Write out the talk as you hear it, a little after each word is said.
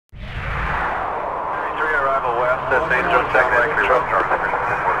Arrival west, that's Angel Technical Control.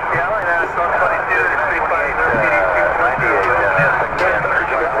 Yeah, Airline has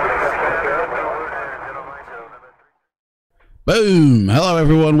 22, Boom! Hello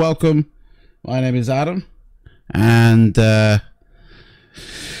everyone, welcome. My name is Adam, and we're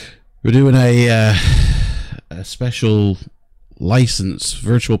doing a special license,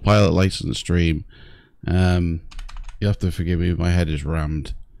 virtual pilot license stream. You have to forgive me, my head is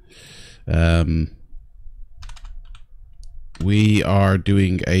rammed. We are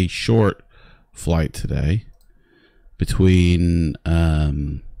doing a short flight today between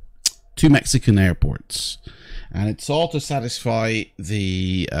two Mexican airports, and it's all to satisfy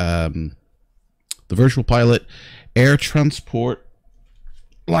the virtual pilot air transport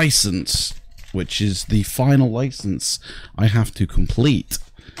license, which is the final license I have to complete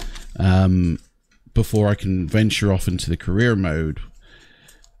before I can venture off into the career mode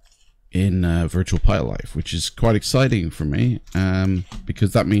in virtual pilot life, which is quite exciting for me,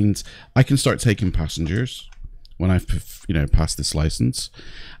 because that means I can start taking passengers when I've passed this license,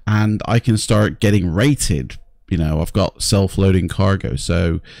 and I can start getting rated. I've got self-loading cargo,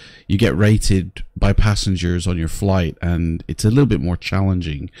 so you get rated by passengers on your flight, and it's a little bit more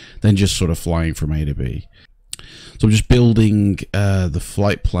challenging than just sort of flying from A to B. So I'm just building the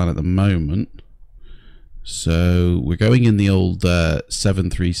flight plan at the moment. So we're going in the old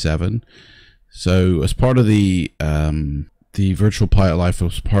 737. So as part of the virtual pilot life,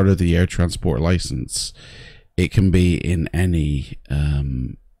 as part of the air transport license, it can be in any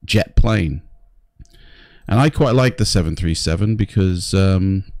jet plane. And I quite like the 737 because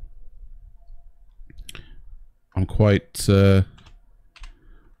I'm quite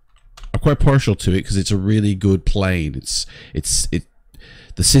partial to it because it's a really good plane.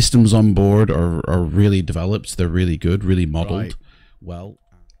 The systems on board are really developed. They're really good, really modeled. Right. Well,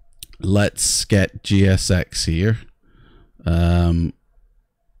 let's get GSX here.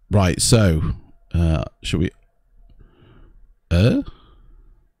 Right, so should we?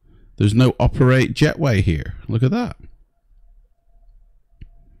 There's no operate jetway here. Look at that.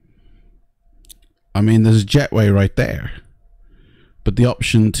 I mean, there's a jetway right there, but the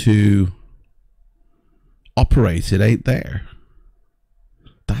option to operate it ain't there.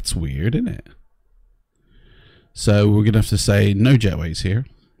 That's weird, isn't it? So we're gonna have to say no jetways here,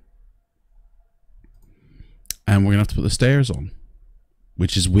 and we're gonna have to put the stairs on,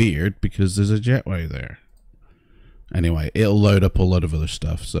 which is weird because there's a jetway there. Anyway, it'll load up a lot of other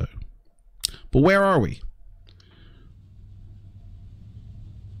stuff. So, but where are we?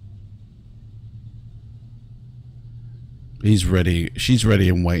 He's ready. She's ready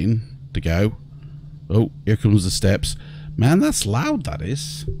and waiting to go. Oh, here comes the steps. Man, that's loud, that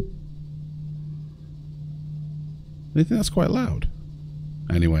is. I think that's quite loud.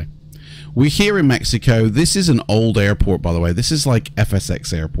 Anyway, we're here in Mexico. This is an old airport, by the way. This is like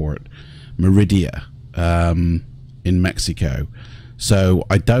FSX Airport, Meridia, in Mexico. So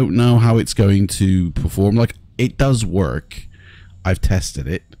I don't know how it's going to perform. Like, it does work. I've tested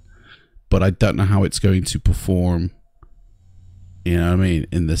it, but I don't know how it's going to perform, you know what I mean,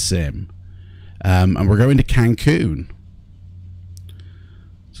 in the sim. And we're going to Cancun.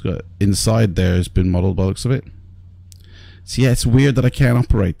 Got inside there has been modeled by the looks of it. So yeah, it's weird that I can't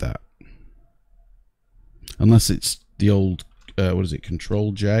operate that unless it's the old what is it,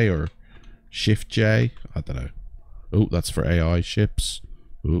 Control J or Shift J? I don't know. Oh, that's for AI ships.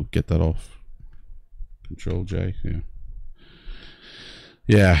 Oh, get that off. Control J.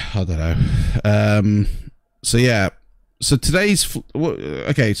 Yeah, I don't know. So yeah. So today's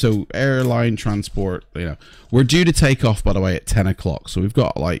okay. So airline transport, we're due to take off, by the way, at 10 o'clock. So we've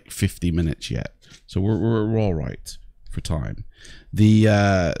got like 50 minutes yet. So we're all right for time. The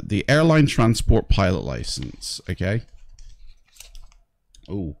airline transport pilot license. Okay.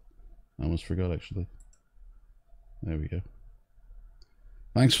 Oh, I almost forgot actually. There we go.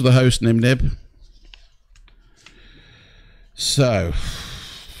 Thanks for the host, Nib Nib. So,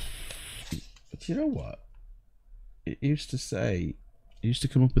 but you know what? It used to say, it used to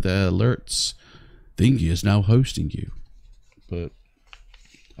come up with alerts. Thingy is now hosting you, but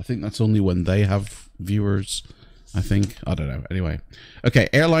I think that's only when they have viewers. I think, I don't know. Anyway, okay.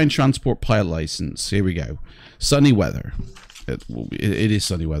 Airline transport pilot license. Here we go. Sunny weather. It is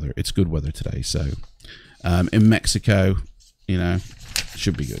sunny weather. It's good weather today. So, in Mexico,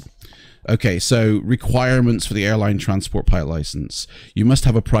 should be good. Okay, so requirements for the airline transport pilot license. You must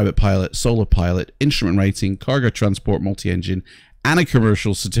have a private pilot, solo pilot, instrument rating, cargo transport, multi-engine, and a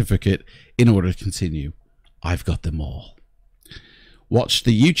commercial certificate in order to continue. I've got them all. Watch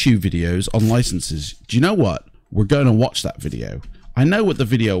the YouTube videos on licenses. Do you know what? We're going to watch that video. I know what the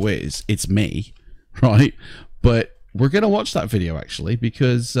video is. It's me right? But we're gonna watch that video actually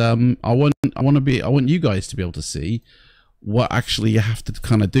because I want you guys to be able to see what actually you have to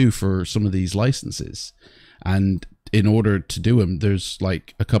kind of do for some of these licenses, and in order to do them, there's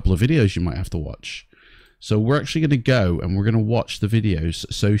like a couple of videos you might have to watch. So we're actually going to go and we're going to watch the videos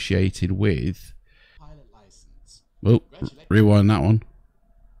associated with pilot license. Oh, rewind that one.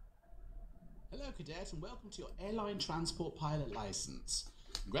 Hello, cadet, and welcome to your airline transport pilot license.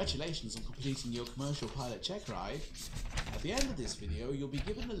 Congratulations on completing your commercial pilot check ride. At the end of this video, you'll be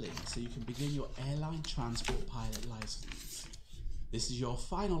given a link so you can begin your airline transport pilot license. This is your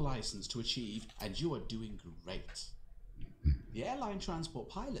final license to achieve, and you are doing great. The Airline Transport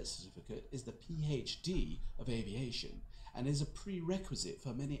Pilot Certificate is the PhD of aviation and is a prerequisite for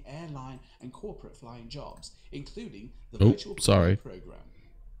many airline and corporate flying jobs, including the virtual pilot program.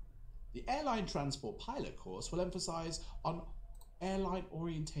 The Airline Transport Pilot course will emphasize on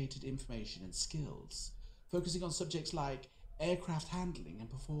airline-orientated information and skills, focusing on subjects like aircraft handling and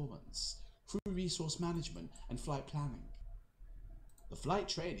performance, crew resource management, and flight planning. The flight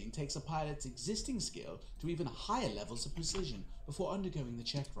training takes a pilot's existing skill to even higher levels of precision before undergoing the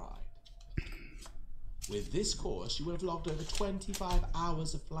check ride. With this course, you will have logged over 25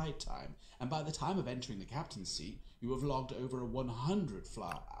 hours of flight time, and by the time of entering the captain's seat, you will have logged over 100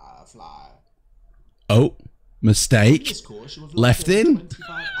 fly. Oh, mistake. In this course, you will have left logged in.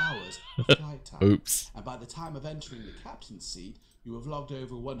 25 hours of flight time. Oops. And by the time of entering the captain's seat, you have logged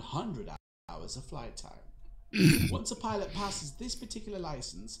over 100 hours of flight time. Once a pilot passes this particular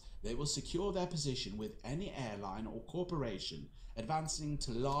license, they will secure their position with any airline or corporation, advancing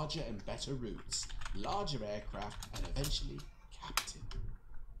to larger and better routes, larger aircraft, and eventually captain.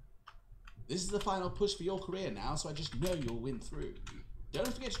 This is the final push for your career now, so I just know you'll win through. Don't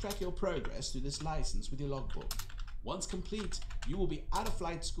forget to track your progress through this license with your logbook. Once complete, you will be out of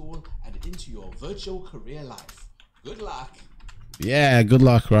flight school and into your virtual career life. Good luck! Yeah, good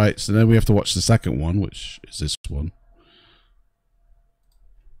luck, right? So then we have to watch the second one, which is this one.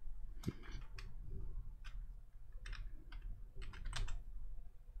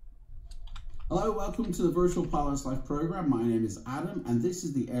 Hello, welcome to the Virtual Pilots Life program. My name is Adam, and this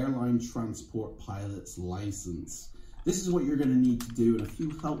is the Airline Transport Pilot's License. This is what you're going to need to do and a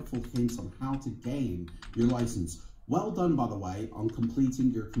few helpful hints on how to gain your license. Well done, by the way, on completing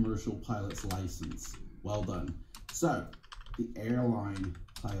your commercial pilot's license. Well done. So, the Airline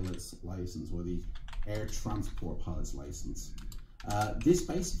Pilot's License, or the Air Transport Pilot's License. This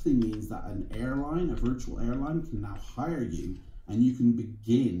basically means that an airline, a virtual airline, can now hire you, and you can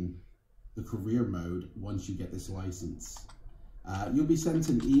begin the career mode once you get this license. You'll be sent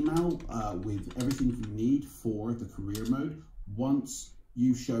an email with everything you need for the career mode once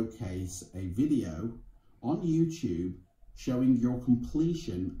you showcase a video on YouTube showing your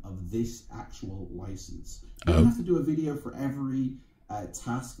completion of this actual license. You don't have to do a video for every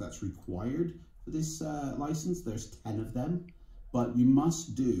task that's required for this license. There's 10 of them, but you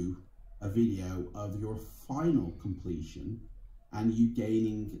must do a video of your final completion and you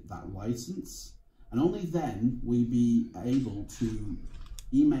gaining that license. And only then will you be able to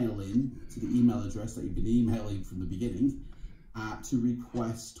email in to the email address that you've been emailing from the beginning to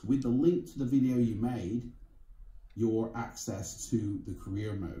request, with the link to the video you made, your access to the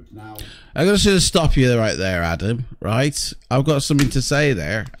career mode. Now, I'm going to stop you right there, Adam, right? I've got something to say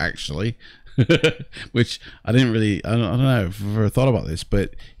there, actually, which I didn't really, I don't know if I've ever thought about this,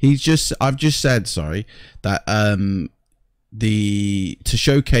 but I've just said, sorry, that to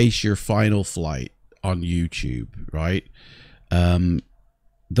showcase your final flight on YouTube, right?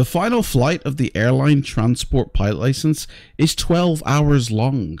 The final flight of the Airline Transport Pilot License is 12 hours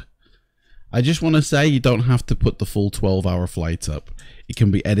long. I just want to say you don't have to put the full 12-hour flight up. It can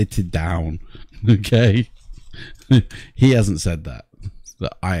be edited down, okay? He hasn't said that,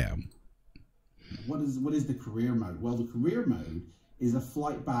 but I am. What is the career mode? Well, the career mode is a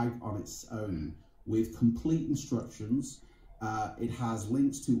flight bag on its own with complete instructions. It has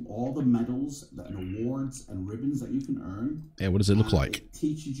links to all the medals and awards and ribbons that you can earn. Yeah, what does it look like? It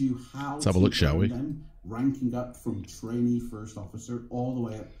teaches you how Let's have a look, shall we? Them, ranking up from trainee first officer all the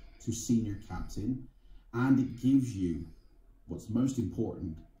way up to senior captain. And it gives you, what's most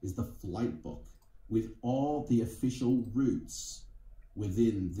important, is the flight book with all the official routes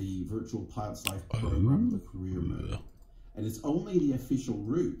within the Virtual Pilot's Life program, the career mode. And it's only the official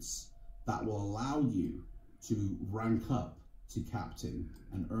routes that will allow you to rank up to captain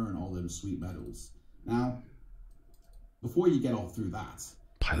and earn all them sweet medals. Now, before you get all through that,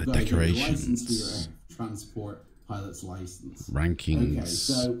 pilot decorations, license for your transport pilot's license. Rankings. Okay,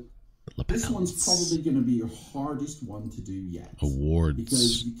 so This one's probably going to be your hardest one to do yet. Awards.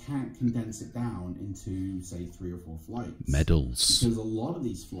 Because you can't condense it down into, say, 3 or 4 flights. Medals. Because a lot of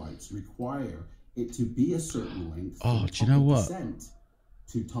these flights require it to be a certain length. Oh, do you know what? Descent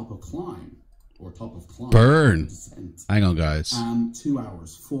to top of climb. Or top of climb. Burn. Descent. Hang on, guys. 2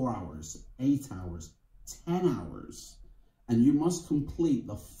 hours, 4 hours, 8 hours, 10 hours. And you must complete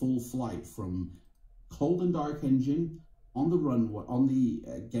the full flight from cold and dark engine on the runway, on the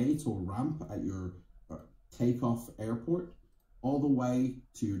gate or ramp at your takeoff airport, all the way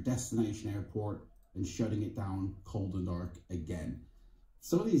to your destination airport and shutting it down cold and dark again.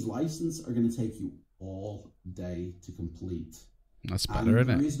 Some of these licenses are going to take you all day to complete. That's better, isn't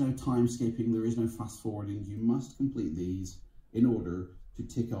it? There is no time skipping, there is no fast forwarding. You must complete these in order to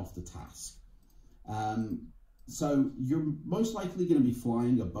tick off the task. So you're most likely going to be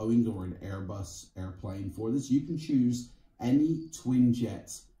flying a Boeing or an Airbus airplane for this. You can choose any twin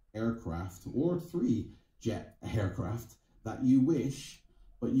jet aircraft or 3 jet aircraft that you wish,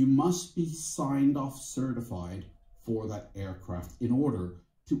 but you must be signed off certified for that aircraft in order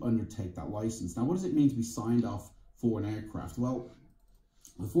to undertake that license. Now, what does it mean to be signed off for an aircraft? Well,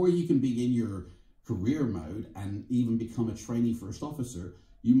 before you can begin your career mode and even become a trainee first officer,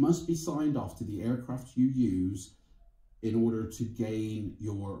 you must be signed off to the aircraft you use in order to gain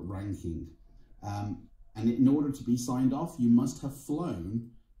your ranking. And in order to be signed off, you must have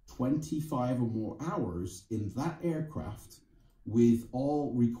flown 25 or more hours in that aircraft with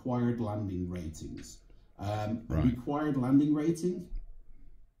all required landing ratings. A required landing rating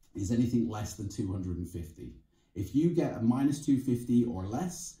is anything less than 250. If you get a -250 or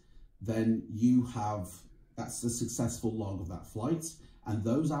less, then that's a successful log of that flight. And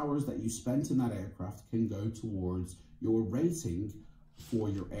those hours that you spent in that aircraft can go towards your rating for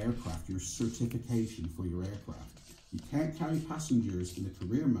your aircraft, your certification for your aircraft. You can't carry passengers in the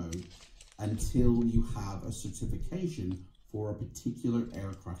career mode until you have a certification for a particular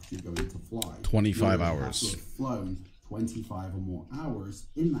aircraft you're going to fly. 25 hours. You have to have flown 25 or more hours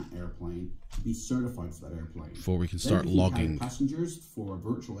in that airplane to be certified for that airplane. Before we can start logging passengers for a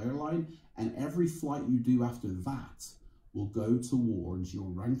virtual airline, and every flight you do after that will go towards your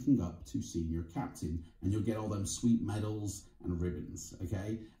ranking up to senior captain, and you'll get all them sweet medals and ribbons,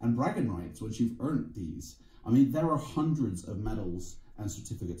 okay? And bragging rights once you've earned these. I mean, there are hundreds of medals and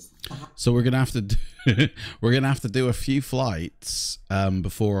certificates. So we're gonna have to do, a few flights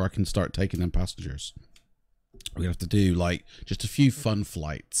before I can start taking them passengers. We're gonna have to do like just a few fun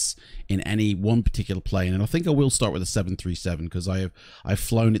flights in any one particular plane, and I think I will start with a 737 because I've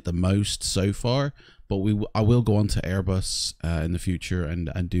flown it the most so far. But I will go on to Airbus in the future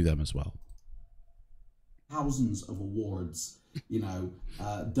and do them as well. Thousands of awards, you know,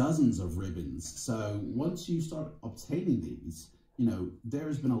 dozens of ribbons. So once you start obtaining these, you know,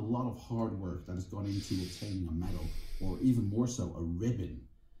 there's been a lot of hard work that has gone into obtaining a medal, or even more so, a ribbon.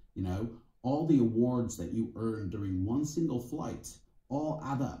 You know, all the awards that you earn during one single flight all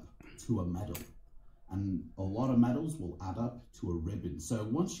add up to a medal. And a lot of medals will add up to a ribbon. So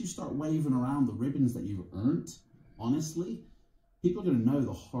once you start waving around the ribbons that you've earned, honestly, people are going to know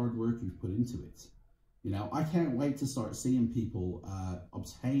the hard work you've put into it. You know, I can't wait to start seeing people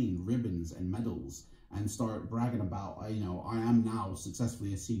obtain ribbons and medals and start bragging about, you know, I am now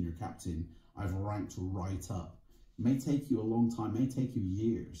successfully a senior captain. I've ranked right up. It may take you a long time, may take you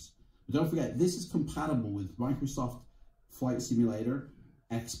years. But don't forget, this is compatible with Microsoft Flight Simulator,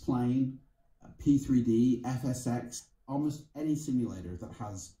 X-Plane, P3D, FSX, almost any simulator that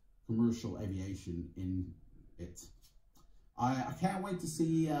has commercial aviation in it. I can't wait to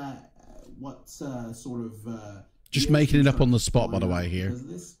see what sort of... just making it up on the spot, by the way, here.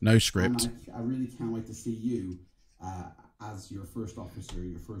 No script. I really can't wait to see you as your first officer,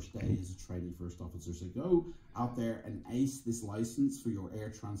 your first day as a trainee first officer. So go out there and ace this license for your air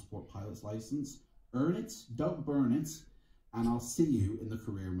transport pilot's license. Earn it, don't burn it, and I'll see you in the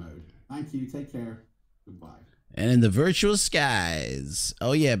career mode. Thank you, take care, goodbye. And in the virtual skies.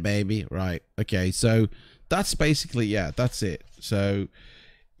 Oh yeah, baby. Right, okay, so that's basically, yeah, that's it. So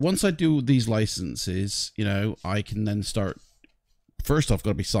once I do these licenses, you know, I can then start. First, I've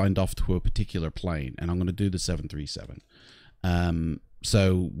got to be signed off to a particular plane, and I'm going to do the 737.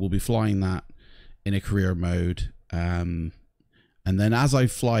 So we'll be flying that in a career mode. And then as I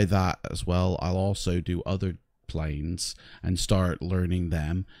fly that as well, I'll also do other planes and start learning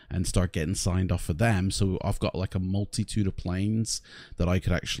them and start getting signed off for them. So I've got like a multitude of planes that I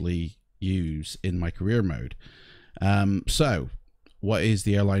could actually use in my career mode. So what is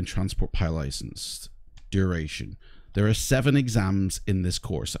the airline transport pilot license duration? There are 7 exams in this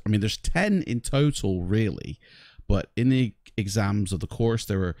course. I mean, there's 10 in total, really, but in the exams of the course,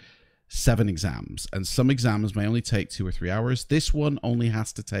 there are 7 exams, and some exams may only take 2 or 3 hours. This one only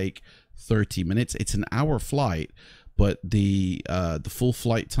has to take 30 minutes. It's an hour flight, but the full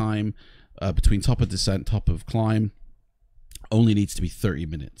flight time between top of descent, top of climb only needs to be 30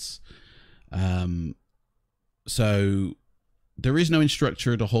 minutes. So there is no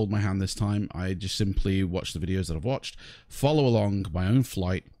instructor to hold my hand this time. I just simply watch the videos that I've watched, follow along my own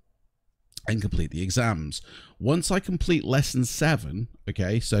flight, and complete the exams. Once I complete lesson 7,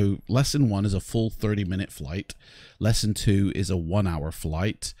 okay, so lesson 1 is a full 30-minute flight. Lesson 2 is a 1-hour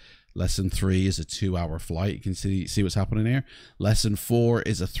flight. Lesson 3 is a 2-hour flight. You can see what's happening here. Lesson 4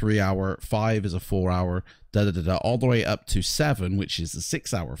 is a 3-hour. 5 is a 4-hour. All the way up to 7, which is a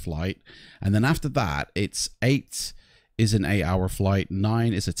 6-hour flight. And then after that, it's 8 is an 8-hour flight.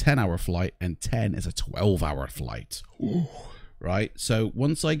 9 is a 10-hour flight, and 10 is a 12-hour flight. Ooh. Right, so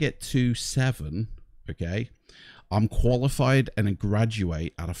once I get to 7, okay, I'm qualified and I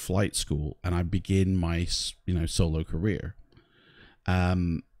graduate out of flight school, and I begin my, solo career,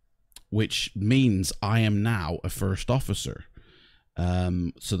 which means I am now a first officer.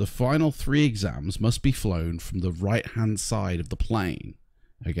 So the final 3 exams must be flown from the right-hand side of the plane.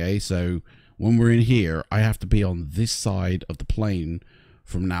 Okay, so when we're in here, I have to be on this side of the plane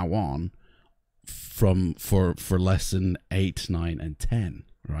from now on. For lesson 8, 9, and 10,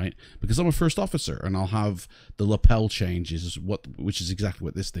 right? Because I'm a first officer, and I'll have the lapel changes, which is exactly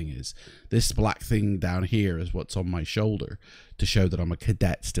what this thing is. This black thing down here is what's on my shoulder to show that I'm a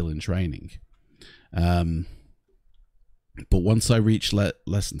cadet still in training. But once I reach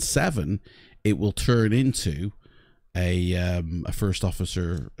lesson 7, it will turn into a first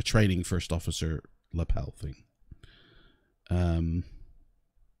officer, a training first officer lapel thing.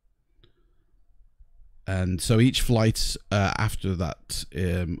 And so each flight after that,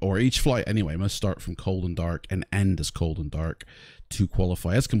 or each flight anyway, must start from cold and dark and end as cold and dark to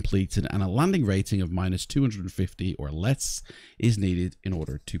qualify as completed, and a landing rating of -250 or less is needed in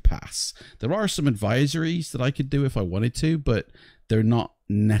order to pass. There are some advisories that I could do if I wanted to, but they're not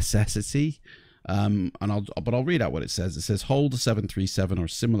necessity. But I'll read out what it says. It says, hold a 737 or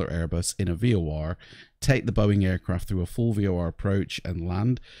similar Airbus in a VOR, take the Boeing aircraft through a full VOR approach and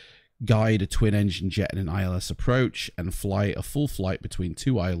land, guide a twin-engine jet in an ILS approach, and fly a full flight between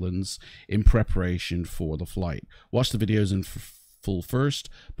 2 islands in preparation for the flight. Watch the videos in full first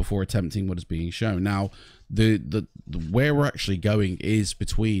before attempting what is being shown. Now, the where we're actually going is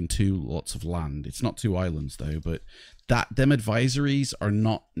between 2 lots of land. It's not 2 islands though, but them advisories are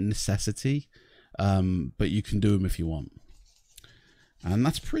not necessity, but you can do them if you want. And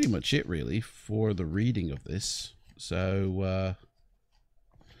that's pretty much it really for the reading of this. So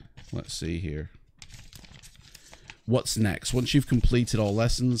let's see here. What's next? Once you've completed all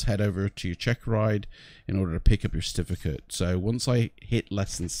lessons, head over to your check ride in order to pick up your certificate. So once I hit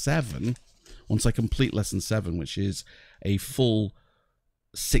lesson 7, once I complete lesson 7, which is a full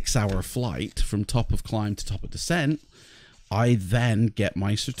 6-hour flight from top of climb to top of descent, I then get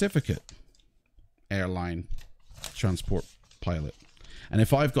my certificate. Airline transport pilot. And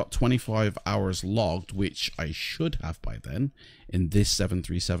if I've got 25 hours logged, which I should have by then, in this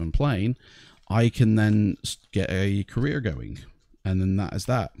 737 plane, I can then get a career going. And then that is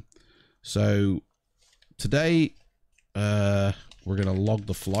that. So today, we're going to log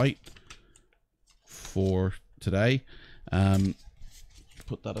the flight for today.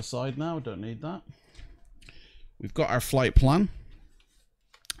 Put that aside now, don't need that. We've got our flight plan.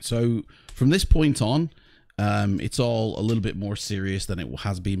 So from this point on, it's all a little bit more serious than it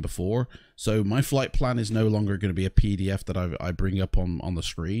has been before. So my flight plan is no longer going to be a PDF that I bring up on the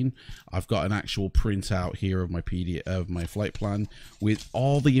screen. I've got an actual printout here of my PDF of my flight plan with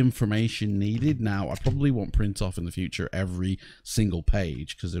all the information needed. Now, I probably won't print off in the future every single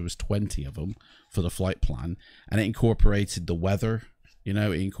page because there was 20 of them for the flight plan, and it incorporated the weather. You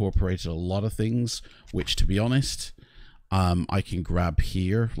know, it incorporated a lot of things, which, to be honest, I can grab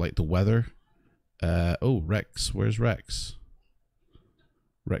here, like the weather. Oh, Rex. Where's Rex?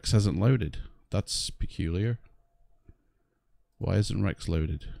 Rex hasn't loaded. That's peculiar. Why isn't Rex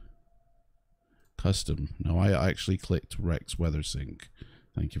loaded? Custom. No, I actually clicked Rex Weather Sync.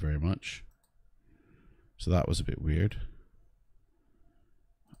 Thank you very much. So that was a bit weird.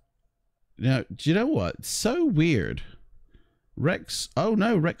 Now, do you know what? It's so weird. Rex... Oh,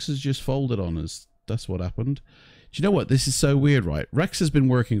 no. Rex has just folded on us. That's what happened. Do you know what? This is so weird, right? Rex has been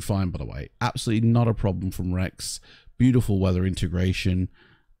working fine, by the way. Absolutely not a problem from Rex. Beautiful weather integration.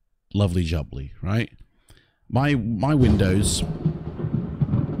 Lovely jubbly, right? My Windows...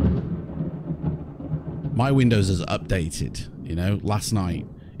 My Windows has updated, you know, last night.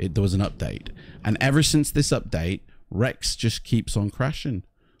 There was an update. And ever since this update, Rex just keeps on crashing.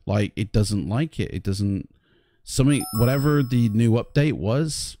 Like, it doesn't like it. It doesn't... Something... Whatever the new update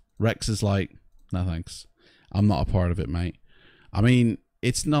was, Rex is like, no thanks. I'm not a part of it, mate. I mean,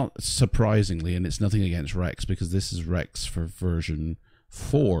 it's not surprisingly, and it's nothing against Rex, because this is Rex for version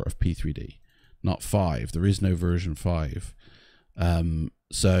 4 of P3D, not 5. There is no version 5.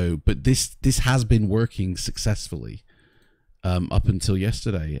 But this has been working successfully up until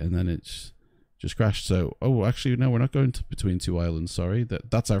yesterday, and then it's just crashed. So, oh, actually, no, we're not going to between two islands. Sorry,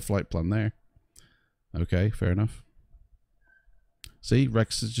 that's our flight plan there. Okay, fair enough. See,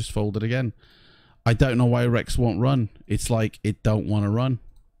 Rex has just folded again. I don't know why Rex won't run. It's like it don't want to run.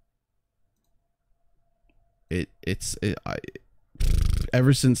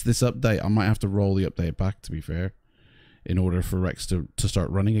 Ever since this update, I might have to roll the update back, to be fair, in order for Rex to start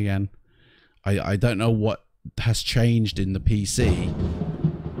running again. I don't know what has changed in the PC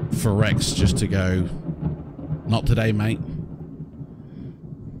for Rex just to go, not today, mate.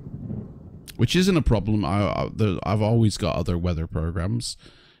 Which isn't a problem. I've always got other weather programs.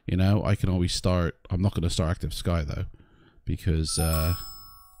 You know, I can always start. I'm not going to start Active Sky, though, because...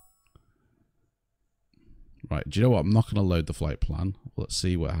 Right, do you know what? I'm not going to load the flight plan. Let's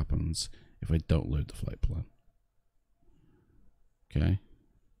see what happens if I don't load the flight plan. Okay.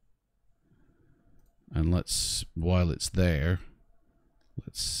 And let's, while it's there,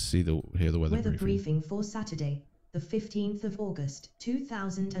 let's see hear the weather briefing for Saturday, the 15th of August,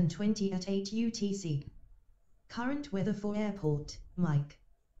 2020 at 8 UTC. Current weather for airport, Mike.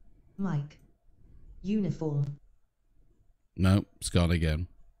 Uniform. No, it's gone again.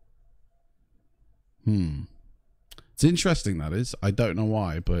 It's interesting, that is. I don't know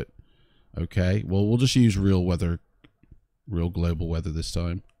why, but okay. Well, we'll just use real global weather this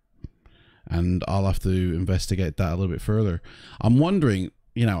time. And I'll have to investigate that a little bit further. I'm wondering,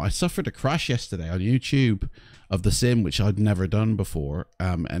 you know, I suffered a crash yesterday on YouTube of the sim, which I'd never done before.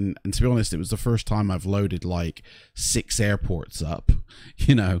 And to be honest, it was the first time I've loaded like 6 airports up,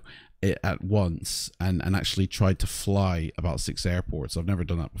 you know, at once, and actually tried to fly about 6 airports. I've never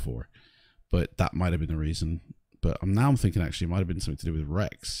done that before, but that might have been the reason. But now I'm thinking actually it might have been something to do with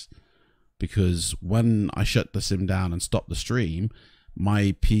Rex, because when I shut the sim down and stopped the stream,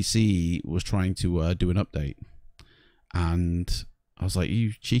 my PC was trying to do an update, and I was like,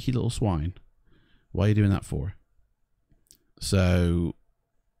 "You cheeky little swine, why are you doing that for?" So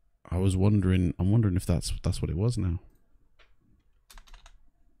I'm wondering if that's what it was now.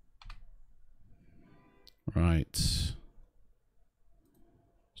 Right.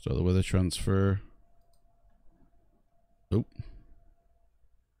 Start the weather transfer. Oh.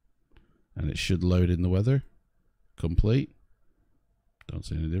 And it should load in the weather. Complete. Don't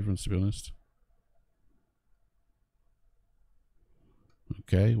see any difference, to be honest.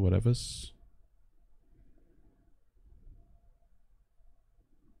 Okay, whatevers.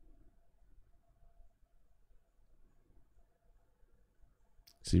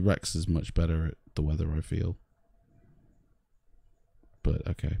 See, Rex is much better at the weather, I feel. But,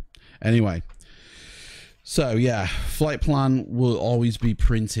 okay. Anyway. So, yeah. Flight plan will always be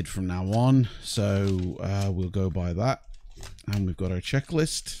printed from now on. So, we'll go by that. And we've got our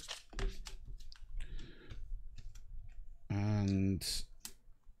checklist. And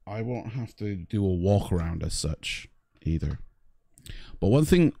I won't have to do a walk around as such either. But one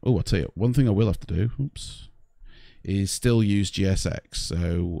thing, oh, I'll tell you, one thing I will have to do, oops, is still use GSX.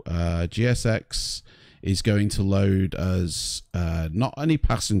 So GSX is going to load us not any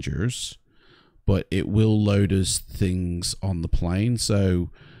passengers, but it will load us things on the plane.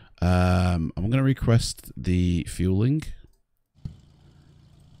 So I'm going to request the fueling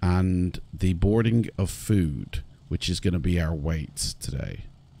and the boarding of food, which is going to be our weights today.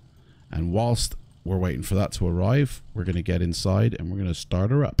 And whilst we're waiting for that to arrive, we're going to get inside and we're going to start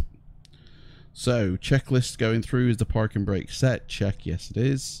her up. So, checklist going through, is the park and brake set? Check, yes it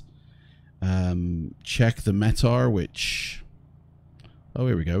is. Check the METAR, which... Oh,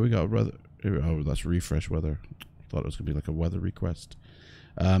 here we go. We got weather. Oh, that's refresh weather. I thought it was going to be like a weather request.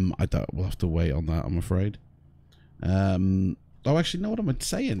 I don't. We'll have to wait on that, I'm afraid. Oh, actually, no, what am I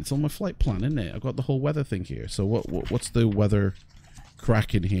saying? It's on my flight plan, isn't it? I've got the whole weather thing here. So what's the weather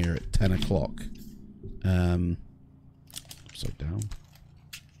cracking here at 10 o'clock? Upside down.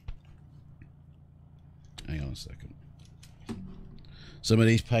 Hang on a second. Some of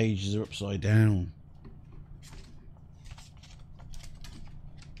these pages are upside down.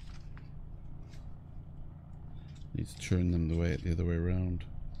 Need to turn them the other way around.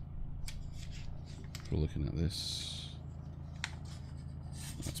 If we're looking at this.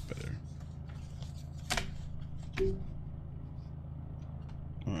 That's better.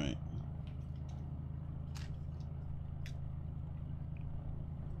 Alright.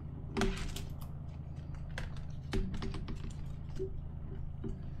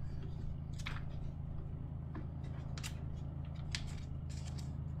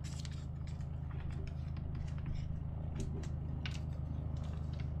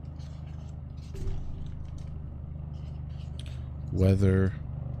 weather.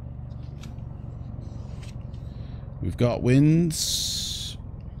 We've got winds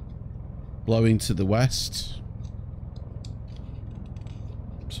blowing to the west.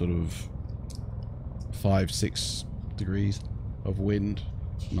 Sort of 5-6 degrees of wind.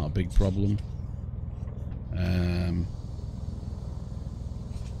 Not a big problem.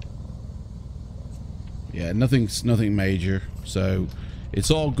 Yeah, nothing major. So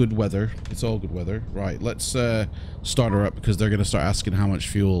it's all good weather. It's all good weather. Right, let's start her up because they're going to start asking how much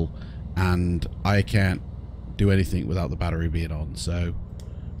fuel, and I can't do anything without the battery being on. So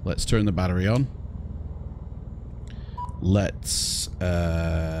let's turn the battery on. Let's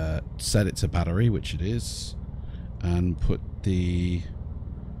set it to battery, which it is, and put the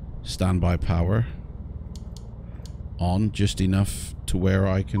standby power on just enough to where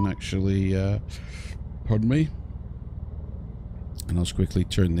I can actually pardon me, and I'll just quickly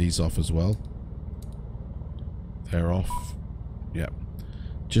turn these off as well. They're off. Yep,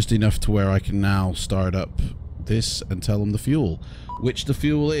 just enough to where I can now start up this and tell them the fuel, which the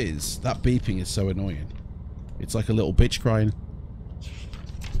fuel is. That beeping is so annoying. It's like a little bitch crying.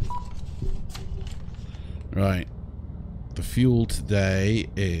 Right, the fuel today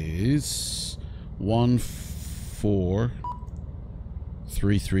is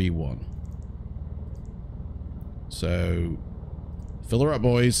 14331. So fill her up,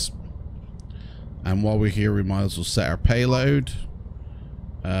 boys. And while we're here, we might as well set our payload.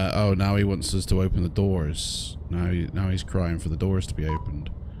 Oh, now he wants us to open the doors. Now he's crying for the doors to be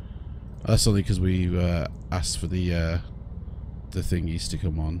opened. That's only because we asked for the thingies to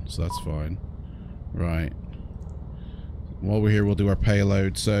come on, so that's fine. Right. While we're here, we'll do our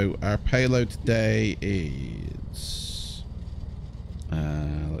payload. So our payload today is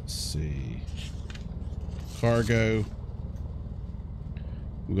let's see, cargo.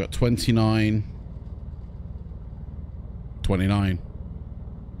 We've got 29.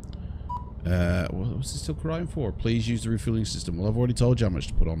 What's he still crying for? Please use the refueling system. Well, I've already told you how much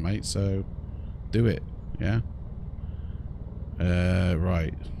to put on, mate, so do it. Yeah.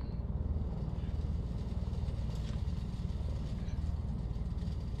 Right.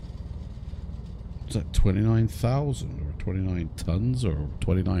 Is that 29,000 or 29 tons or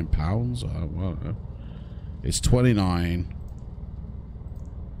 29 pounds? I don't know. It's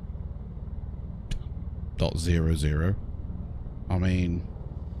 29.00. I mean,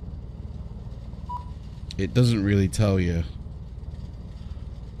 it doesn't really tell you.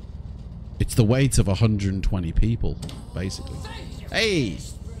 It's the weight of 120 people, basically. Hey!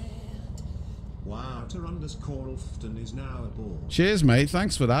 Wow, Coralfton is now aboard. Cheers, mate.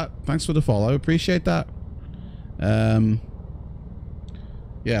 Thanks for that. Thanks for the follow. Appreciate that.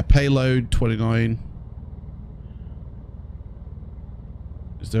 Yeah, payload 29.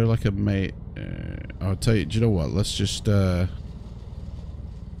 Is there like a mate? I'll tell you. Do you know what? Let's just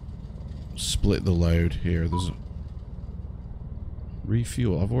split the load here. There's a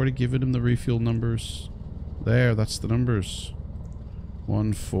refuel. I've already given him the refuel numbers. There, that's the numbers.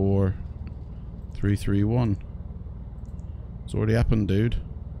 14331. It's already happened, dude.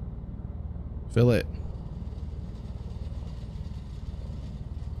 Fill it.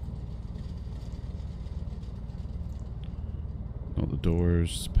 Not the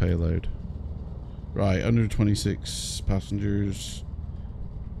doors, payload. Right, under 26 passengers.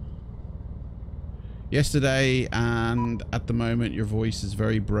 Yesterday and at the moment your voice is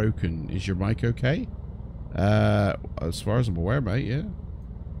very broken. Is your mic okay? As far as I'm aware, mate, yeah.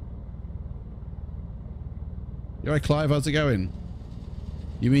 You alright, Clive? How's it going?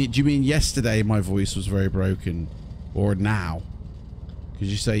 Do you mean yesterday my voice was very broken, or now?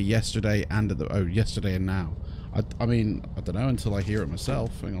 Because you say yesterday and yesterday and now. I mean, I don't know until I hear it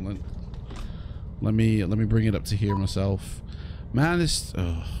myself. Hang on, then. Let me bring it up to hear myself. Man, it's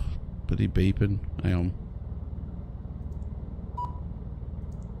bloody beeping. Hang on.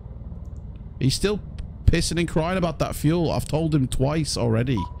 He's still pissing and crying about that fuel. I've told him twice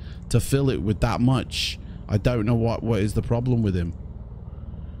already to fill it with that much. I don't know what is the problem with him.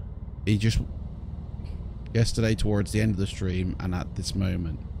 He just yesterday towards the end of the stream and at this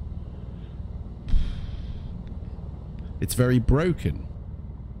moment. It's very broken.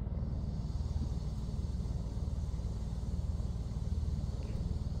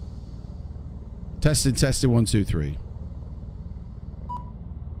 Testing 1 2 3.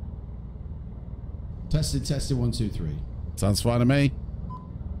 Testing 1 2 3. Sounds fine to me.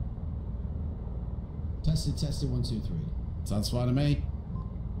 Testing 1 2 3. Sounds fine to me.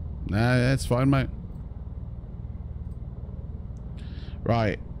 Nah, that's fine, mate.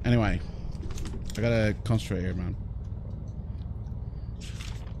 Right. Anyway, I gotta concentrate here, man.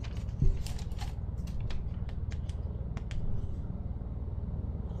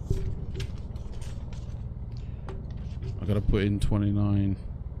 gotta put in 29.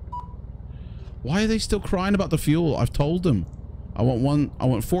 Why are they still crying about the fuel? I've told them. I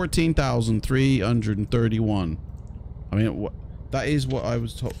want 14,331. I mean, that is what I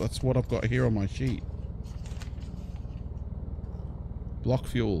was told. That's what I've got here on my sheet. Block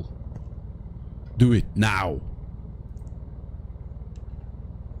fuel. Do it now.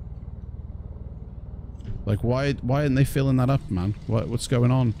 Like, why aren't they filling that up, man? What's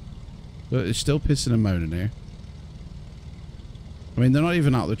going on? It's still pissing and moaning here. I mean, they're not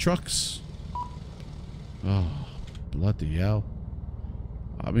even out of the trucks. Oh, bloody hell.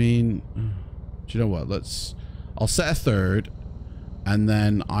 I mean, do you know what? I'll set a third, and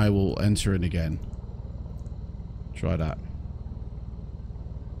then I will enter in again. Try that.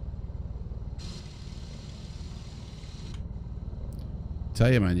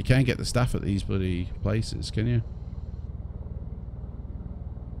 Tell you, man, you can't get the staff at these bloody places, can you?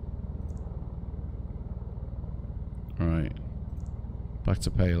 Alright. Back to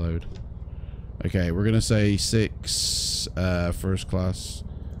payload. Okay, we're gonna say 6 first class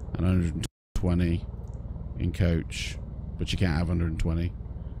and 120 in coach. But you can't have 120.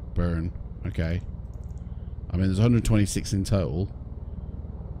 Burn. Okay. I mean, there's 126 in total.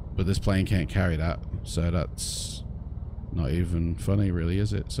 But this plane can't carry that. So that's not even funny, really,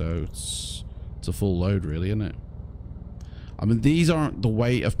 is it? So it's a full load, really, isn't it? I mean, these aren't the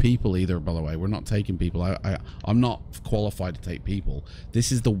weight of people either, by the way. We're not taking people. I'm not qualified to take people.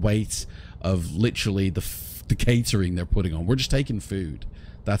 This is the weight of literally the catering they're putting on. We're just taking food.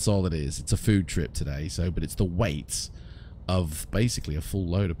 That's all it is. It's a food trip today. So, but it's the weight of basically a full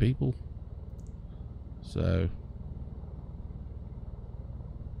load of people. So...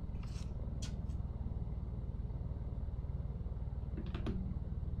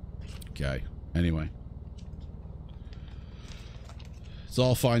 okay. Anyway. It's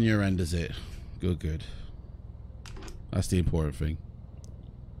all fine your end, is it? Good, good. That's the important thing.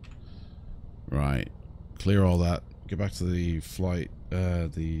 Right. Clear all that. Get back to the flight,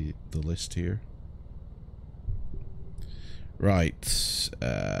 the list here. Right.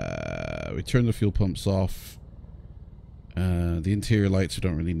 We turn the fuel pumps off. The interior lights we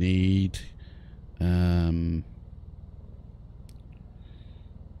don't really need. And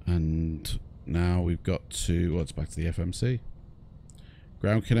now we've got to, well, it's back to the FMC.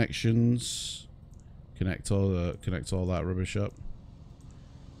 Ground connections. Connect all that rubbish up.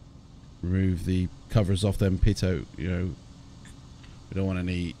 Remove the covers off them pitot, you know. We don't want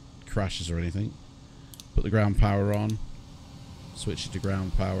any crashes or anything. Put the ground power on. Switch it to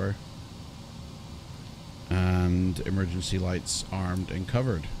ground power. And emergency lights armed and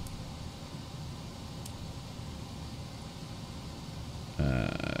covered.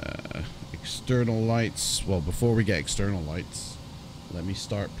 External lights. Well, before we get external lights, let me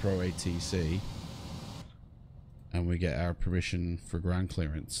start Pro ATC. And we get our permission for ground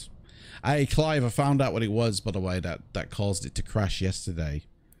clearance. Hey, Clive, I found out what it was, by the way, that caused it to crash yesterday.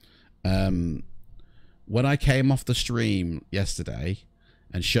 When I came off the stream yesterday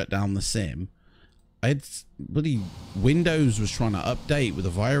and shut down the sim, bloody Windows was trying to update with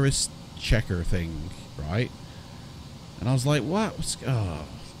a virus checker thing, right? And I was like, what?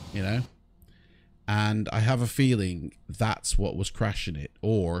 You know? And I have a feeling that's what was crashing it,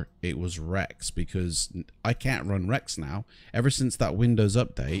 or it was Rex, because I can't run Rex now. Ever since that Windows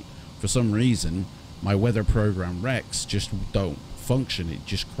update, for some reason, my weather program Rex just don't function. It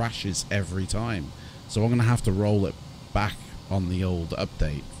just crashes every time. So I'm going to have to roll it back on the old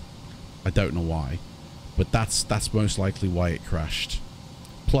update. I don't know why, but that's most likely why it crashed.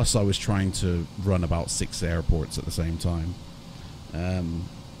 Plus, I was trying to run about 6 airports at the same time.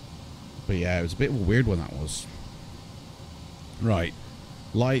 But yeah, it was a bit of a weird one, that was. Right.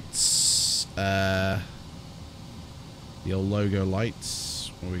 Lights. The old logo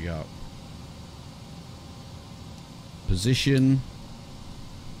lights. What we got? Position.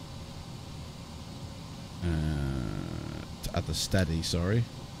 At the steady, sorry.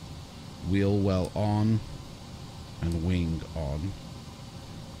 Wheel well on. And wing on.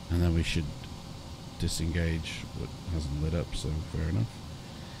 And then we should disengage what hasn't lit up, so fair enough.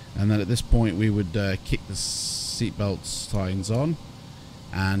 And then at this point we would kick the seatbelt signs on,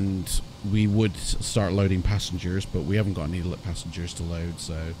 and we would start loading passengers, but we haven't got any lit passengers to load,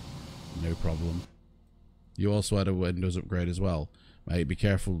 so no problem. You also had a Windows upgrade as well, mate. Be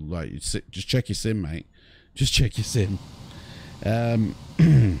careful, like, just check your sim, mate. Just check your sim.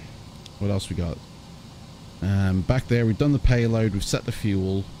 What else we got? Back there we've done the payload, we've set the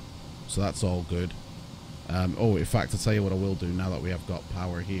fuel, so that's all good. Oh, in fact, I'll tell you what I will do now that we have got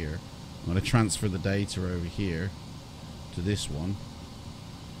power here. I'm going to transfer the data over here to this one.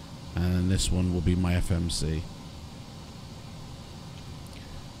 And this one will be my FMC.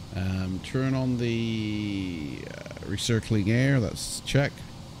 Turn on the recircling air. That's check.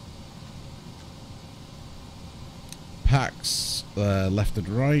 Packs left and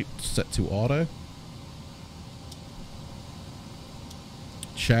right set to auto.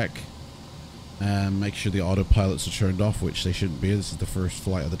 Check. Make sure the autopilots are turned off, which they shouldn't be. This is the first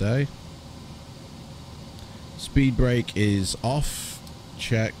flight of the day. Speed brake is off.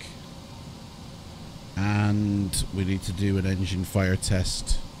 Check. And we need to do an engine fire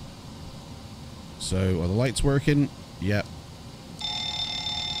test. So, are the lights working? Yep.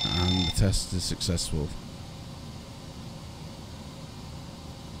 And the test is successful.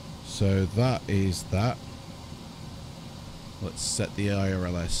 So that is that. Let's set the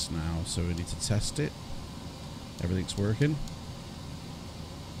IRLS now. So we need to test it. Everything's working.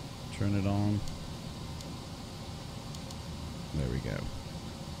 Turn it on. There we go.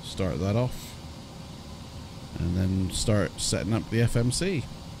 Start that off. And then start setting up the FMC.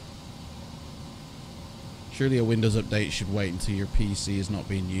 Surely a Windows update should wait until your PC is not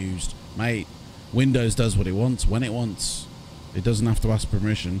being used. Mate, Windows does what it wants when it wants. It doesn't have to ask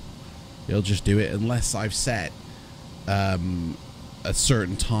permission. It'll just do it unless I've set a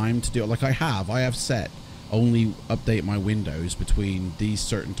certain time to do it. Like I have set only update my Windows between these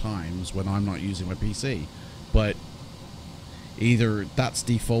certain times when I'm not using my PC. But either that's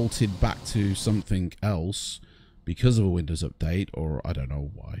defaulted back to something else because of a Windows update, or I don't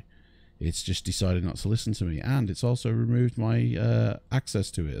know why. It's just decided not to listen to me, and it's also removed my access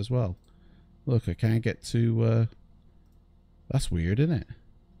to it as well. Look, I can't get to... that's weird, isn't it?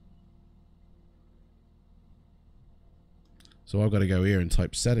 So I've got to go here and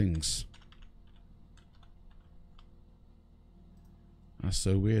type settings. That's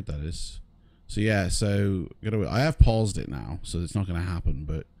so weird, that is. So yeah, so I have paused it now, so it's not going to happen.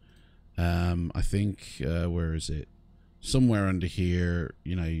 But I think where is it? Somewhere under here.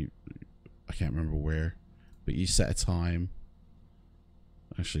 You know, I can't remember where, but you set a time.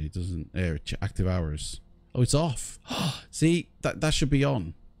 Actually, it doesn't. There, active hours. Oh, it's off. See, that should be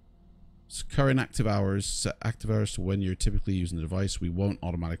on. It's current active hours. Set active hours to when you're typically using the device. We won't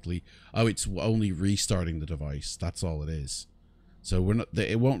automatically. Oh, it's only restarting the device. That's all it is. So we're not.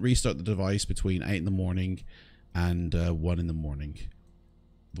 It won't restart the device between 8 in the morning and 1 in the morning,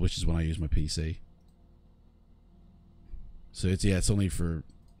 which is when I use my PC. So it's it's only for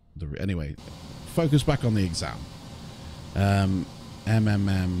the anyway. Focus back on the exam.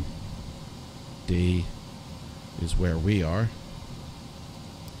 MMMD is where we are.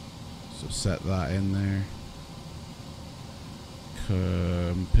 So set that in there.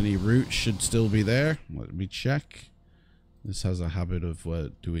 Company route should still be there. Let me check. This has a habit of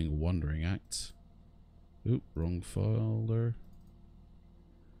doing a wandering act. Oop, wrong folder.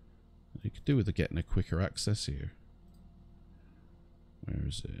 You could do with getting a quicker access here. Where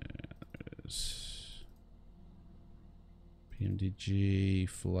is it? There's PMDG,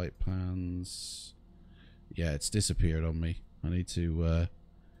 flight plans. Yeah, it's disappeared on me. I need to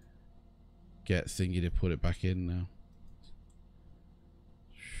get thingy to put it back in now.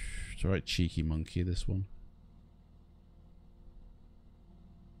 It's alright, cheeky monkey, this one.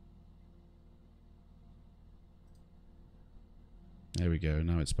 There we go,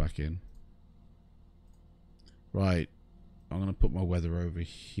 now it's back in. Right, I'm going to put my weather over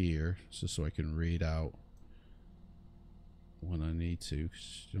here just so I can read out when I need to.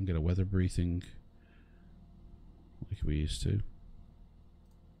 Don't get a weather briefing like we used to.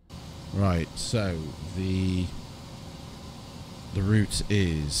 Right, so the route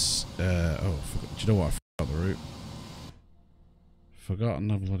is oh, do you know what? I forgot the route. Forgotten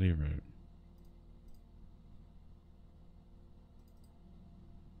the bloody route.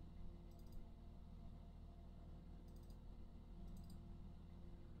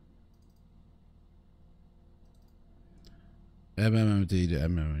 MMMD to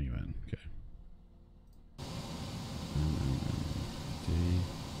MMUN. Okay. MMMD.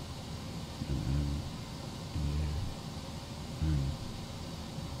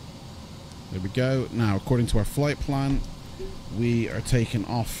 There we go. Now, according to our flight plan, we are taking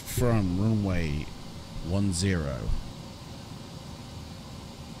off from runway 10.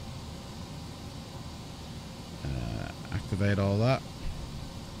 Activate all that.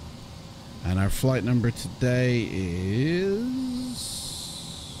 And our flight number today is...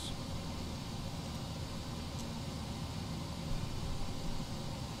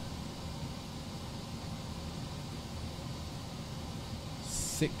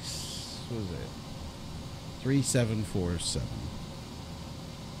 what was it? 3747.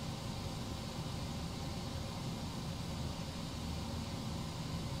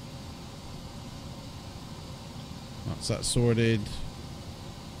 That's that sorted.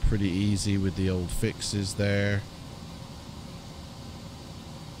 pretty easy with the old fixes there.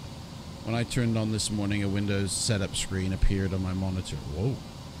 When I turned on this morning, a Windows setup screen appeared on my monitor. Whoa.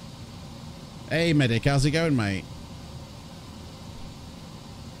 Hey, medic, how's it going, mate?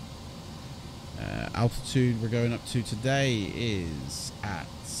 Altitude we're going up to today is at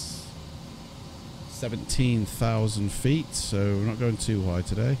 17,000 feet, so we're not going too high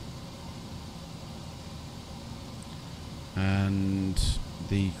today. And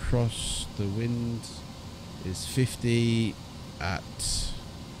the wind is 50 at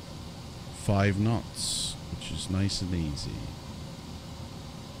 5 knots, which is nice and easy.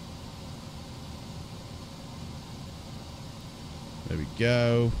 There we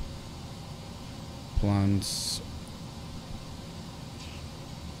go. Plans.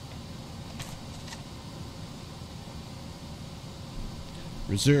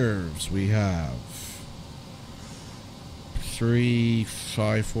 Reserves we have 3,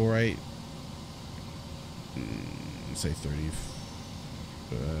 5, 4, 8. Let's say 30.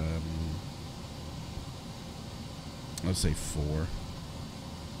 Let's say 4.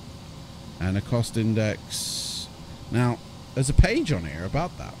 And a cost index. Now, there's a page on here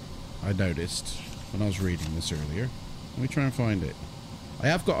about that. I noticed when I was reading this earlier. Let me try and find it. I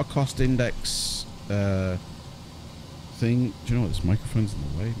have got a cost index thing. Do you know what? This microphone's in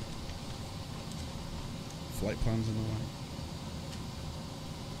the way. Flight plan's in the way.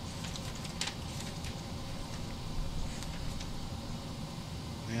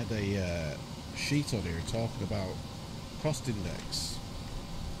 I had a sheet on here talking about cost index.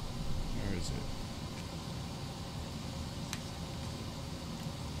 Where is it?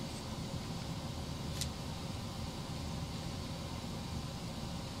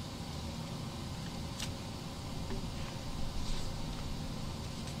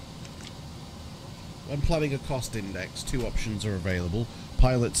 When planning a cost index, 2 options are available.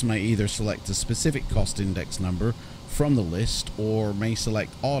 Pilots may either select a specific cost index number from the list or may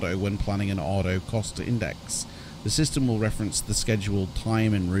select auto when planning an auto cost index. The system will reference the scheduled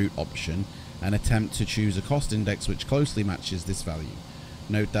time en route option and attempt to choose a cost index which closely matches this value.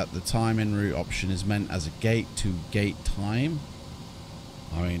 Note that the time en route option is meant as a gate to gate time.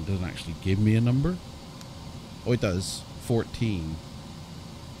 I mean, it doesn't actually give me a number. Oh, it does. 14.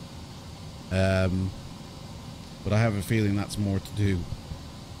 But I have a feeling that's more to do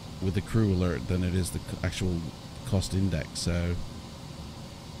with the crew alert than it is the actual cost index. So,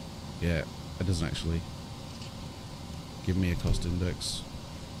 yeah, it doesn't actually give me a cost index.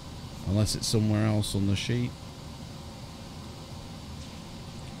 Unless it's somewhere else on the sheet.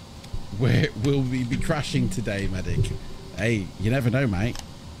 Where will we be crashing today, medic? Hey, you never know, mate.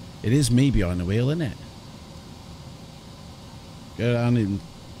 It is me behind the wheel, isn't it? Go down in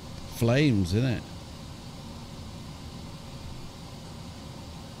flames, isn't it?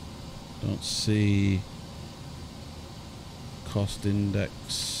 Don't see cost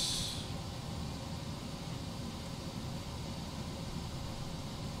index.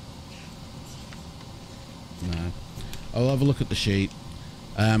 No. I'll have a look at the sheet.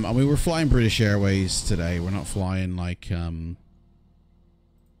 I mean, we're flying British Airways today. We're not flying like I mean,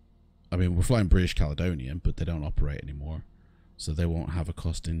 we're flying British Caledonian, but they don't operate anymore, so they won't have a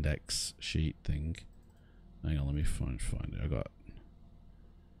cost index sheet thing. Hang on, let me find it. I got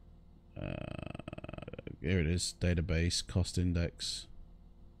here it is, database cost index.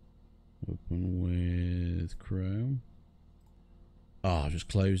 Open with Chrome. Oh, I just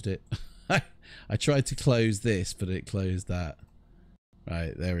closed it. I tried to close this, but it closed that.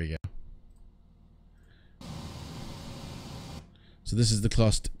 Right, there we go. So this is the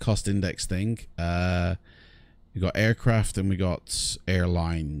cost index thing. We got aircraft and we got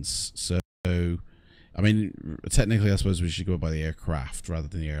airlines. So, I mean, technically, I suppose we should go by the aircraft rather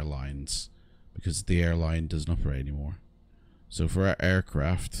than the airlines, because the airline doesn't operate anymore. So for our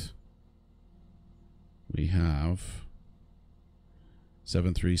aircraft, we have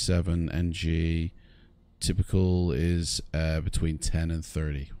 737 NG. Typical is between 10 and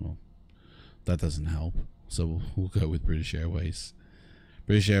 30. Well, that doesn't help. So we'll go with British Airways.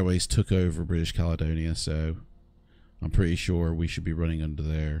 British Airways took over British Caledonia, so I'm pretty sure we should be running under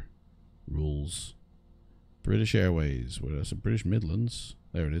their rules. British Airways. What else? British Midlands.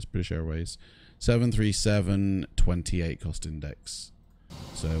 There it is. British Airways. 737 28 cost index.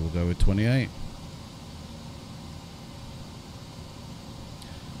 So we'll go with 28.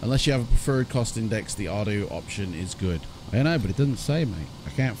 Unless you have a preferred cost index, the auto option is good. I know, but it doesn't say, mate.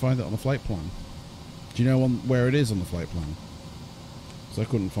 I can't find it on the flight plan. Do you know where it is on the flight plan? So I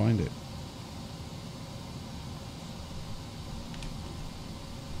couldn't find it.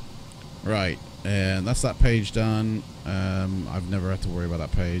 Right, and that's that page done. I've never had to worry about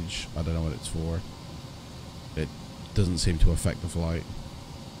that page. I don't know what it's for. It doesn't seem to affect the flight.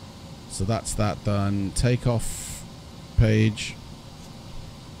 So that's that done. Takeoff page.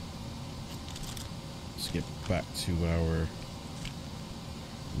 Let's get back to our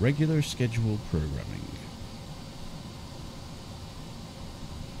regular scheduled programming.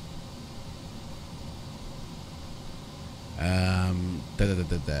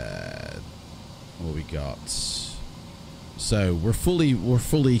 What we got? So we're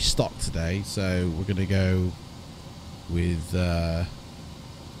fully stocked today. So we're gonna go with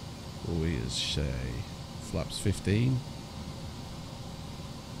what we say, flaps 15.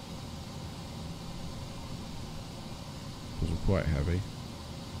 Because we're quite heavy.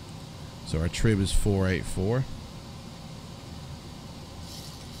 So our trim is 484.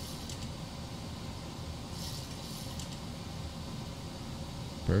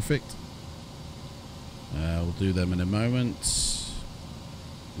 Perfect. We'll do them in a moment.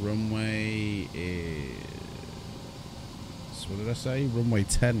 Runway is... what did I say? Runway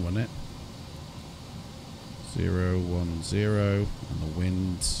 10, wasn't it? 010. And the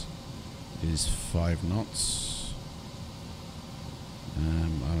wind is 5 knots.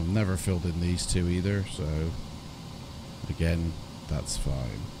 I've never filled in these two either, so again, that's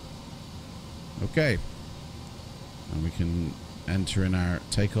fine. Okay. And we can enter in our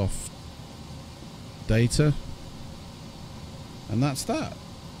takeoff data, and that's that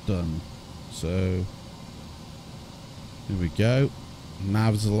done. So here we go.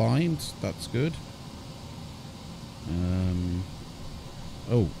 Nav's aligned, that's good. Hang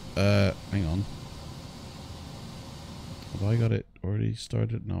on, have I got it already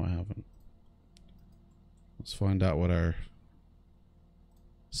started? No, I haven't. Let's find out what our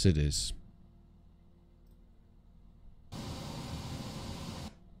SID is.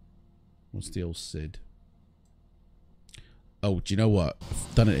 What's the old SID? Oh, do you know what?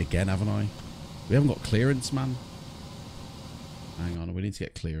 I've done it again, haven't I? We haven't got clearance, man. Hang on, we need to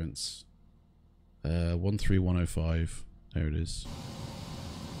get clearance. 13105. There it is.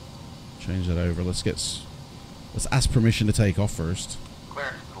 Change that over. Let's ask permission to take off first.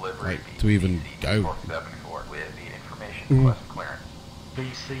 Clearance delivery. Like, to even go. 474 with the information request clearance.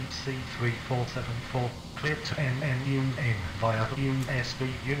 BCC 3474, clear to NNUN via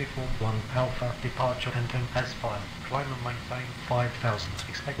USB Uniform 1 Alpha, departure anthem as filed. Climb and maintain 5000,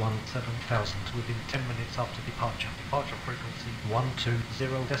 expect 17,000 within 10 minutes after departure. Departure frequency 120.65,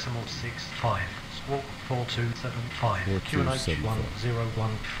 squawk 4275, QNH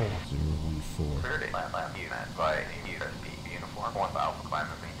 1014. 014. Cleared a land unit by USB Uniform 1 Alpha, climb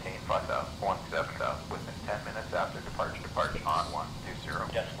and maintain 5,000, 17,000 within 10 minutes after departure. Departure on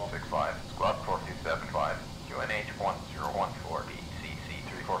 120.65, squawk 4275, QNH 1014, BCC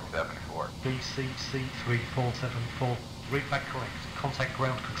 3474. BCC 3474, read back correct. Contact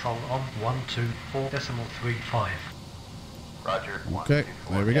ground control on 124.35. Roger. Okay,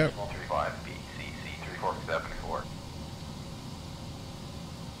 there we go. 124.35, BCC 3474.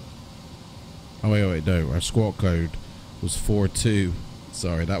 Oh wait, no. Our squawk code was 42.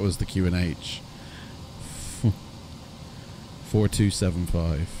 Sorry, that was the QNH.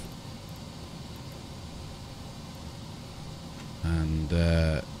 4275. And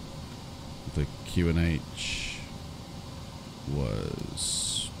the QNH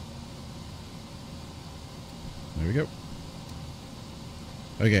was... there we go.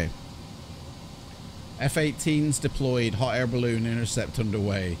 Okay. F-18's deployed. Hot air balloon intercept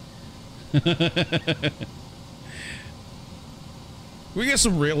underway. We get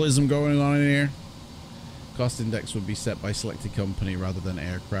some realism going on in here. Cost index would be set by selected company rather than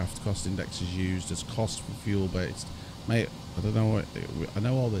aircraft. Cost index is used as cost for fuel based. Mate, I don't know what... I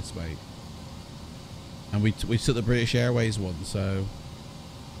know all this, mate. And we took the British Airways one, so...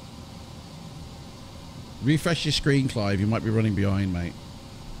 refresh your screen, Clive. You might be running behind, mate.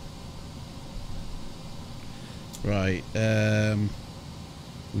 Right.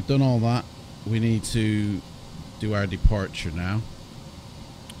 We've done all that. We need to do our departure now.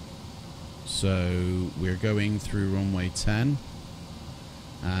 So we're going through runway 10.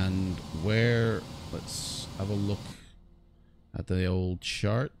 And where... let's have a look at the old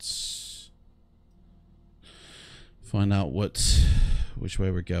charts. Find out which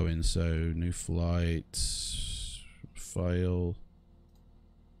way we're going. So new flight, file,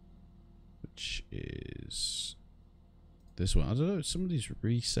 which is this one. I don't know, somebody's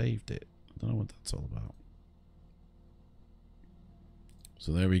resaved it. I don't know what that's all about.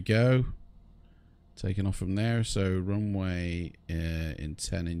 So there we go. Taking off from there. So runway in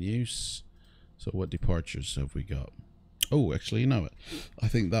 10 in use. So what departures have we got? Oh, actually, you know it. I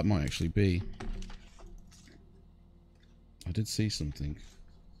think that might actually be. I did see something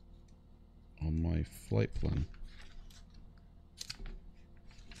on my flight plan.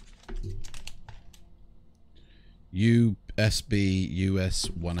 USB US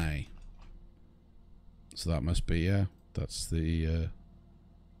 1A. So that must be, yeah. That's the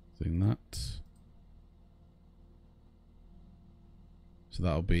thing that. So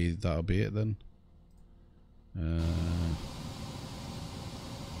that'll be it then.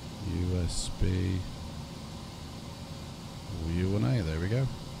 USB U1A, there we go.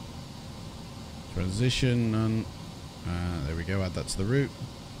 Transition and there we go, add that to the route.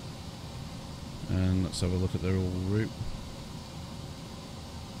 And let's have a look at their old route.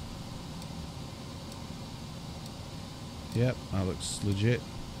 Yep, that looks legit.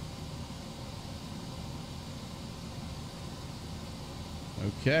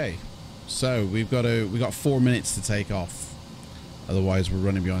 Okay, so we've got 4 minutes to take off. Otherwise, we're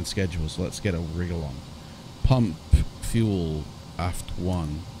running behind schedule. So let's get a wriggle on. Pump fuel aft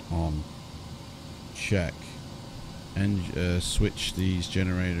 1 on. Check. And switch these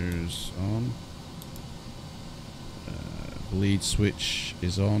generators on. Bleed switch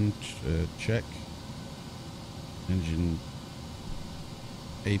is on. Check. Engine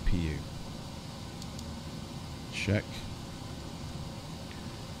APU. Check.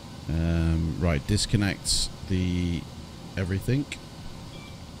 Right, disconnect the everything.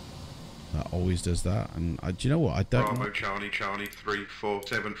 That always does that. And do you know what? I don't Bravo know. Charlie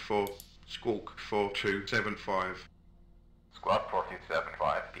 3474 Squawk 4275. Squawk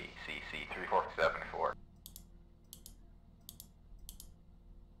 4275, BCC 3474.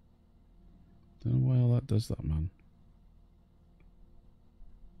 Don't know why all that does that, man.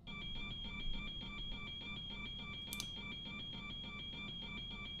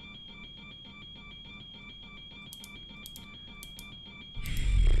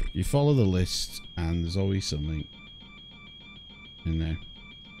 You follow the list, and there's always something in there.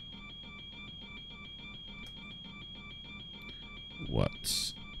 What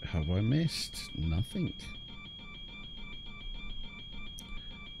have I missed? Nothing.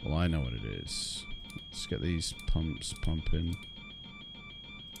 Well, I know what it is. Let's get these pumps pumping.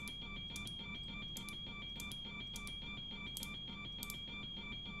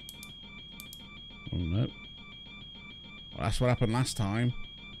 Oh no. Well, that's what happened last time.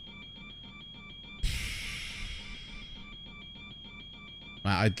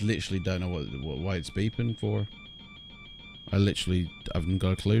 I literally don't know why it's beeping for. I literally haven't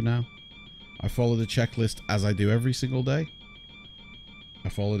got a clue now. I follow the checklist as I do every single day. I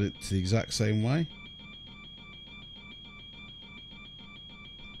followed it the exact same way.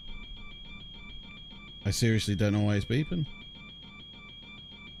 I seriously don't know why it's beeping.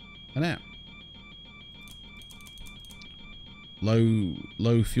 And now.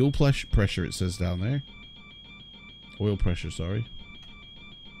 Low fuel pressure it says down there. Oil pressure, sorry.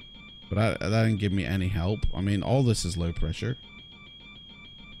 But that didn't give me any help. I mean, all this is low pressure.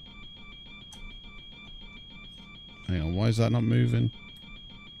 Hang on, why is that not moving?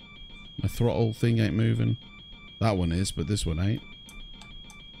 My throttle thing ain't moving. That one is, but this one ain't.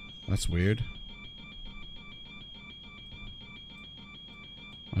 That's weird.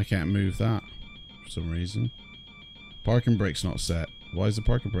 I can't move that for some reason. Parking brake's not set. Why is the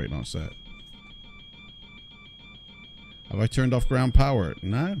parking brake not set? Have I turned off ground power?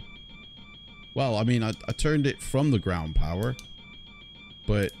 No. Well, I mean, I turned it from the ground power,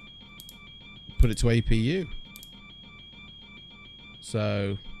 but put it to APU.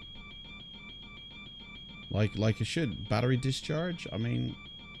 So, like it should. Battery discharge? I mean,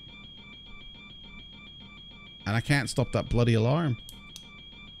 and I can't stop that bloody alarm.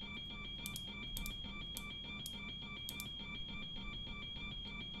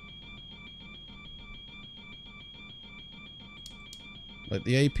 Like,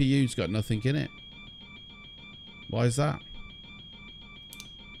 the APU's got nothing in it. Why is that?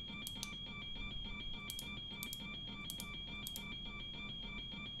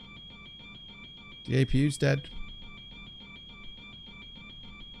 The APU's dead.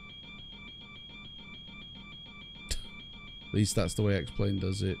 At least that's the way X-Plane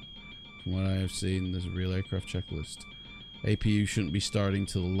does it. From what I have seen, there's a real aircraft checklist. APU shouldn't be starting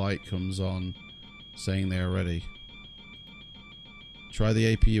till the light comes on saying they are ready. Try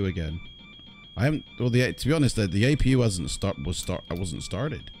the APU again. I haven't. Well, to be honest, the APU wasn't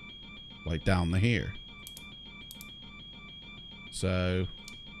started, like down here. So,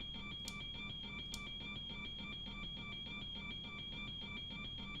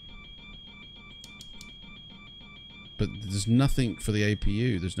 but there's nothing for the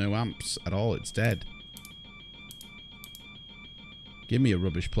APU. There's no amps at all. It's dead. Give me a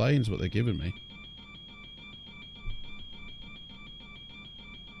rubbish plane is what they're giving me.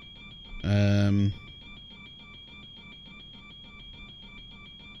 Hang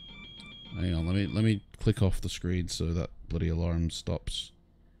on, let me click off the screen so that bloody alarm stops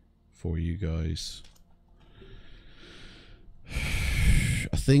for you guys.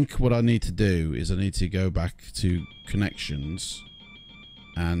 I think what I need to do is I need to go back to connections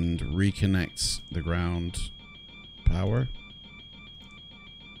and reconnect the ground power.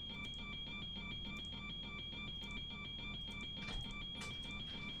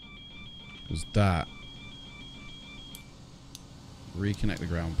 Because that, reconnect the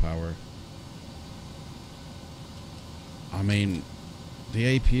ground power. I mean,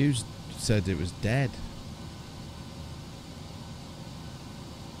 the APUs said it was dead.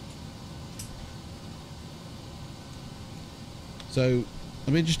 So,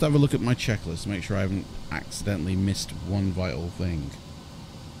 let me just have a look at my checklist, make sure I haven't accidentally missed one vital thing.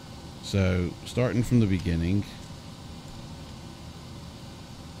 So, starting from the beginning.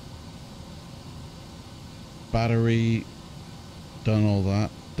 Battery, done all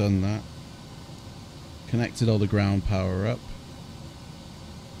that, done that. Connected all the ground power up.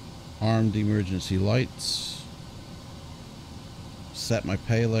 Armed emergency lights. Set my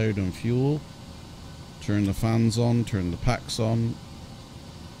payload and fuel. Turn the fans on, turn the packs on.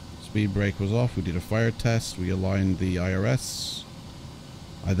 Speed brake was off. We did a fire test. We aligned the IRS.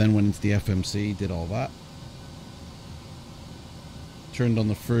 I then went into the FMC, did all that. Turned on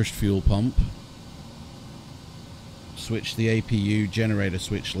the first fuel pump. Switched the APU generator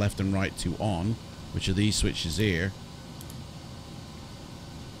switch left and right to on, which are these switches here.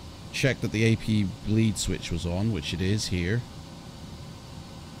 Checked that the AP bleed switch was on, which it is here.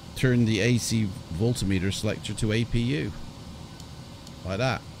 Turn the AC voltmeter selector to APU. Like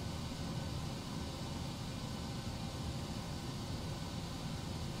that.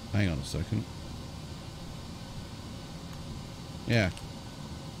 Hang on a second. Yeah.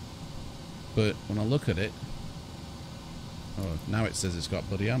 But when I look at it... Oh, now it says it's got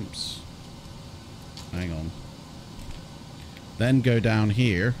bloody amps. Hang on. Then go down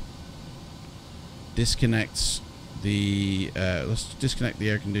here. Disconnect the... let's disconnect the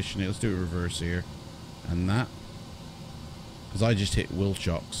air conditioning. Let's do it reverse here. And that. Because I just hit wheel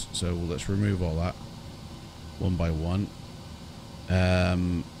chocks. So let's remove all that. One by one.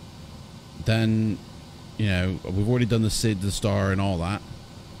 Then, you know, we've already done the SID, the star, and all that.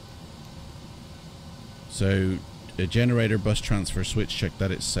 So... a generator bus transfer switch, check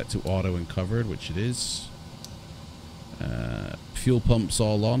that it's set to auto and covered, which it is. Fuel pumps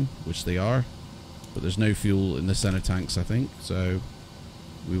all on, which they are, but there's no fuel in the center tanks, I think, so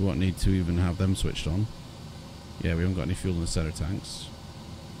we won't need to even have them switched on. Yeah, we haven't got any fuel in the center tanks.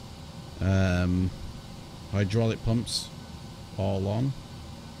 Hydraulic pumps all on.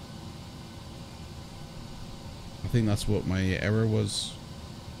 I think that's what my error was.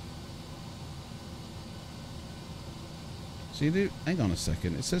 See, dude, hang on a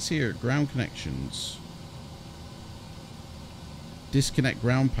second. It says here, ground connections. Disconnect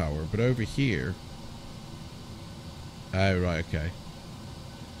ground power, but over here... Oh, right, okay.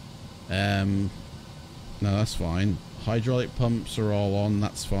 No, that's fine. Hydraulic pumps are all on,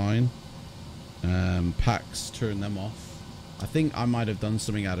 that's fine. Packs, turn them off. I think I might have done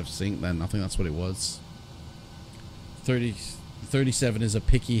something out of sync then. I think that's what it was. 37 is a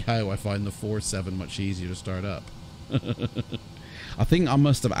picky how. I find the 47 much easier to start up. I think I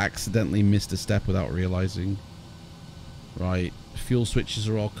must have accidentally missed a step without realizing. Right, fuel switches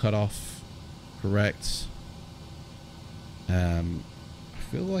are all cut off. Correct. I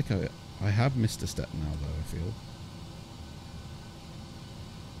feel like I have missed a step now, though, I feel.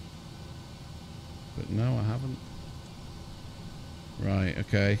 But no, I haven't. Right,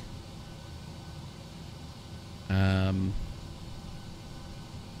 okay.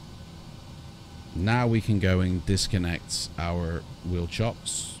 Now we can go and disconnect our wheel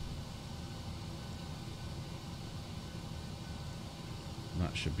chocks.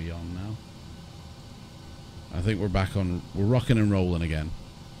 That should be on now. I think we're back on. We're rocking and rolling again.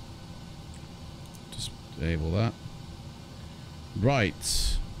 Just disable that.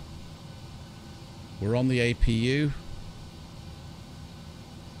 Right. We're on the APU.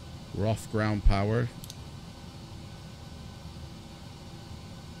 We're off ground power.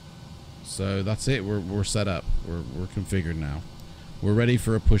 So that's it. We're set up. We're configured now. We're ready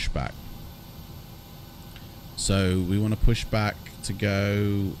for a pushback. So we want to push back to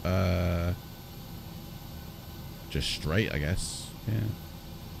go just straight, I guess.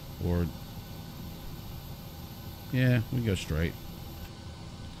 Yeah. Or yeah, we can go straight.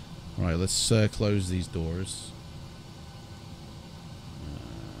 All right, let's close these doors.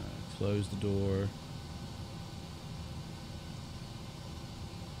 Close the door.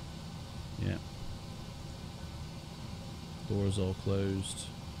 Yeah. Door's all closed.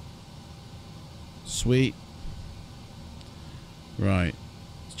 Sweet. Right.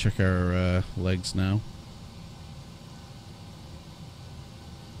 Let's check our legs now.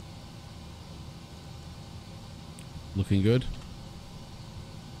 Looking good.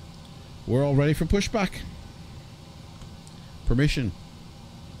 We're all ready for pushback. Permission.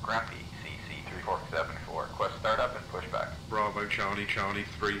 Grumpy CC3474. Request startup and pushback. Bravo Charlie Charlie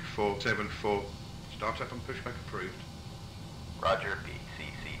 3474. Startup and pushback approved. Roger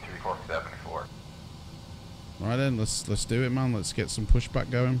BCC3474. Right then, let's do it, man. Let's get some pushback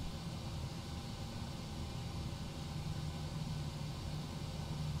going.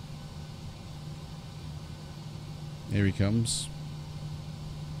 Here he comes.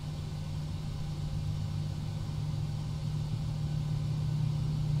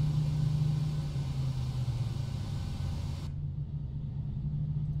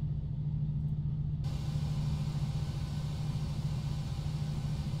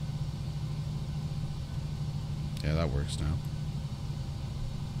 Yeah, that works now.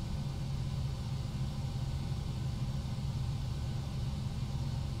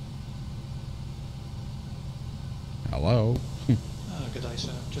 Hello. Good day,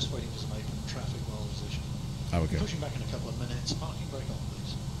 sir. Just waiting for some open traffic while position. Okay. Pushing back in a couple of minutes. Parking brake on,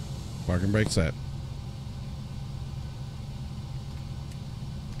 please. Parking brake set.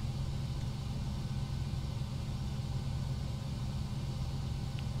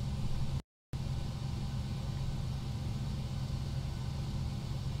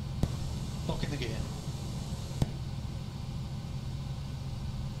 Lock in the gear.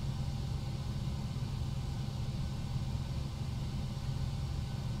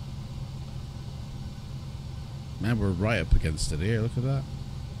 Man, we're right up against it here. Look at that.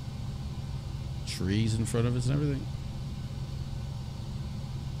 Trees in front of us and everything.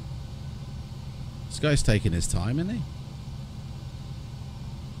 This guy's taking his time, isn't he?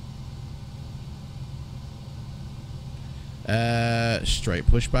 Straight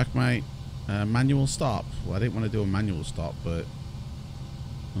pushback, mate. Manual stop. Well, I didn't want to do a manual stop, but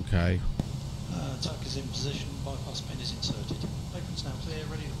okay. Tuck is in position. Bypass pin is inserted. Apron's now clear.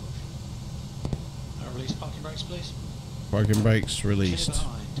 Ready to push. Release parking brakes, please. Parking brakes released. Clear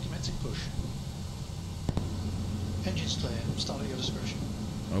behind. Commencing push. Engine's clear. Start at your discretion.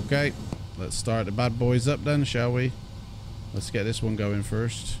 Okay, let's start the bad boys up then, shall we? Let's get this one going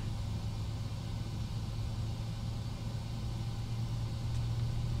first.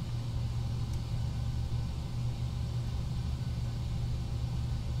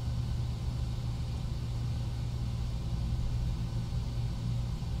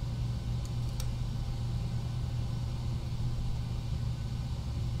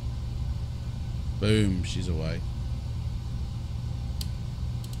 Boom, she's away.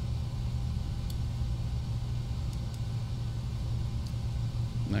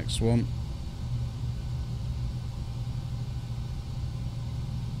 Next one.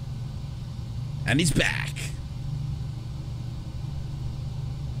 And he's back.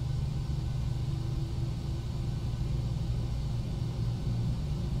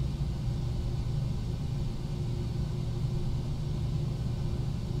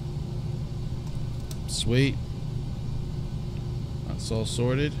 Sweet. That's all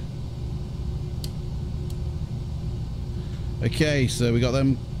sorted. Okay, so we got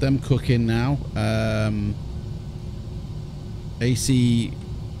them cooking now. ACU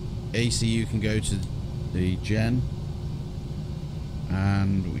can go to the gen,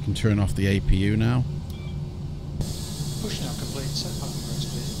 and we can turn off the APU now. Push now complete. Set parking brakes,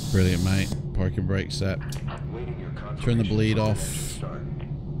 please. Brilliant, mate. Parking brake set. Turn the bleed off.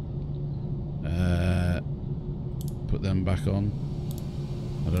 Put them back on.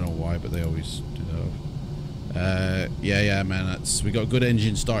 I don't know why, but they always do that. Yeah, man. We got a good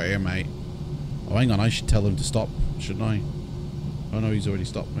engine start here, mate. Oh, hang on. I should tell him to stop, shouldn't I? Oh no, he's already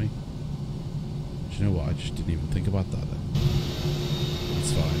stopped me. Do you know what? I just didn't even think about that then.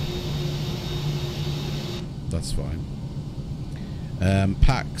 That's fine. That's fine.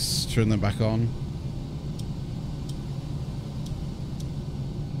 Packs, turn them back on.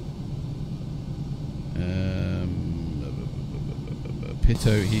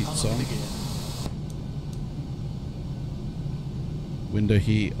 Pitot heats on. Window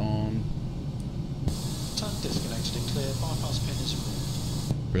heat on. Tap disconnected and clear. Bypass pin is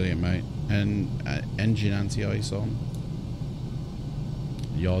removed. Brilliant, mate. And engine anti-ice on.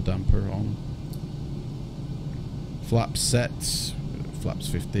 Yaw damper on. Flaps set. Flaps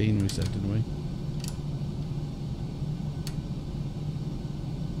 15 we said, didn't we?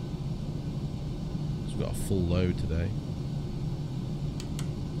 got a full load today.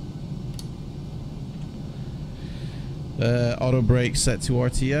 Auto brake set to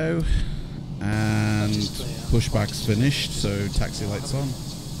RTO, and pushback's finished, so taxi lights on.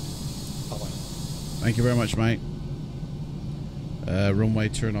 Thank you very much, mate. Runway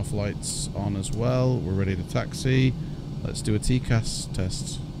turn off lights on as well. We're ready to taxi. Let's do a TCAS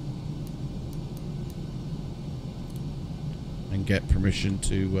test and get permission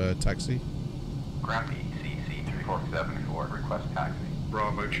to taxi. Grumpy CC 3474, request taxi.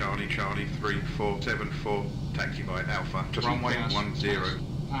 Bravo Charlie 3474, taxi by Alpha to runway 10.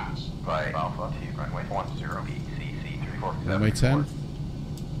 Pass. By Alpha to runway 10, CC 3474. Runway 10.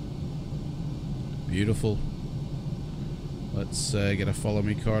 Beautiful. Let's get a follow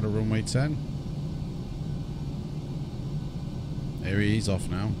me car to runway 10. There he's off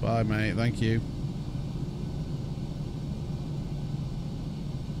now. Bye, mate. Thank you.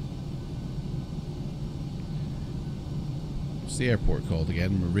 What's the airport called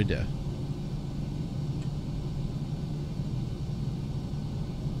again? Merida.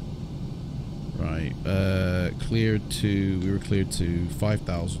 Right. Cleared to... We were cleared to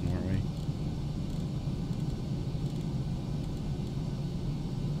 5,000, weren't we?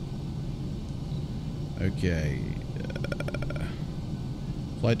 Okay.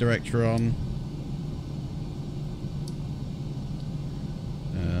 Flight director on.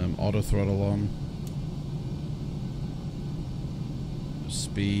 Auto throttle on.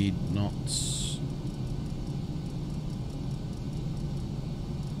 Speed knots.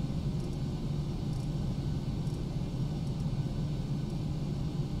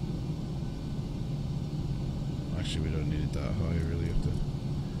 Actually, we don't need it that high. We really have to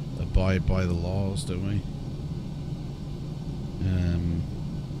abide by the laws, don't we?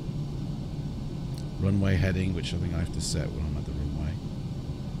 Runway heading, which I think I have to set when I'm at the runway.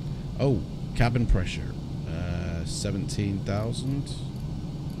 Oh, cabin pressure, 17,000,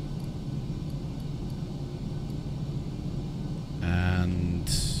 and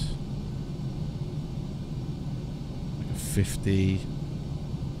like a 50.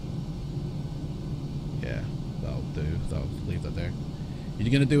 Yeah, that'll do. That'll leave that there.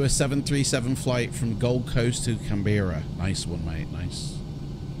 You're going to do a 737 flight from Gold Coast to Canberra. Nice one, mate. Nice.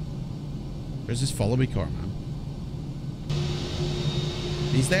 Where's this follow me car, man?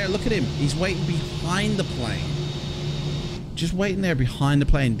 He's there. Look at him. He's waiting behind the plane. Just waiting there behind the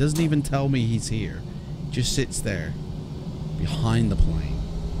plane. Doesn't even tell me he's here. Just sits there behind the plane.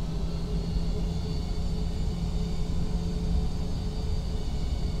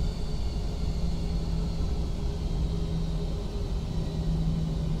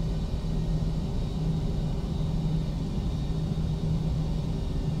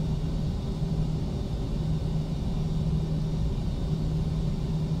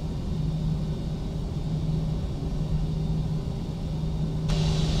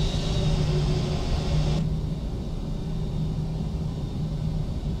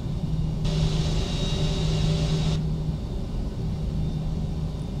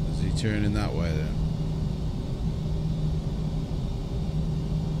 Turning that way then.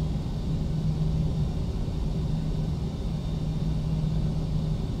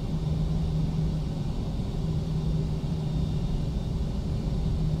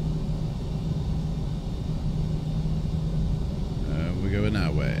 We're going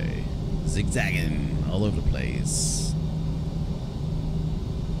that way. Zigzagging all over the place.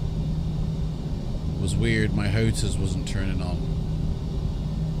 It was weird, my HOTAS wasn't turning on.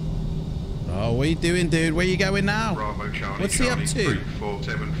 Oh, what are you doing, dude? Where are you going now? Bravo Charlie. What's he up to?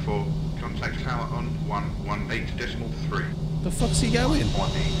 3474. Contact tower on 118.3. The fuck's he going?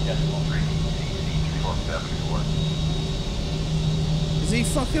 18.3, CC 3474. Is he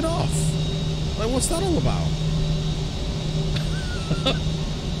fucking off? Like, what's that all about?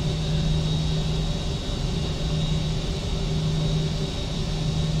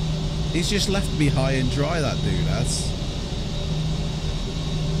 He's just left me high and dry, that dude has.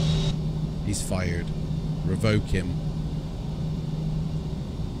 He's fired. Revoke him.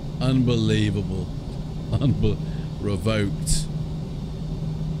 Unbelievable. Revoked.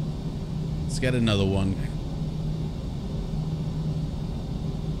 Let's get another one.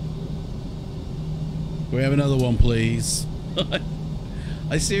 Can we have another one, please?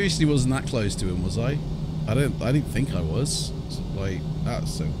 I seriously wasn't that close to him, was I? I didn't think I was. Like,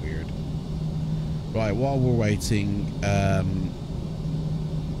 that's so weird. Right, while we're waiting,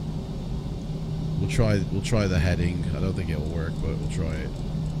 we'll try the heading. I don't think it'll work, but we'll try it.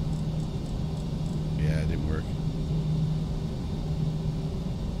 Yeah, it didn't work.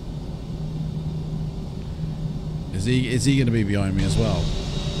 Is he going to be behind me as well?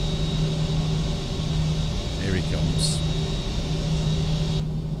 Here he comes.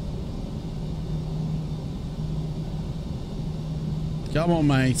 Come on,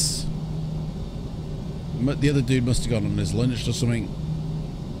 mate. The other dude must have gone on his lunch or something.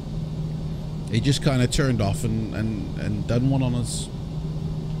 He just kind of turned off and done one on us.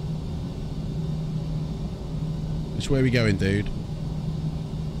 Which way are we going, dude?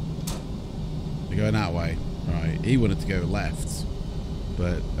 We're going that way. Alright, he wanted to go left.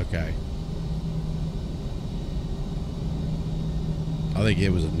 But, okay. I think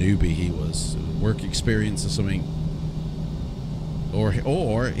it was a newbie he was. Work experience or something.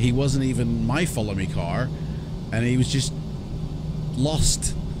 Or he wasn't even my follow me car and he was just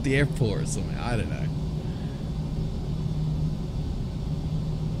lost at the airport or something. I don't know.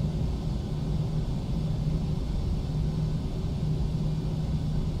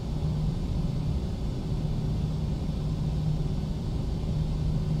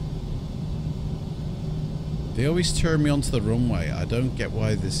 They always turn me onto the runway. I don't get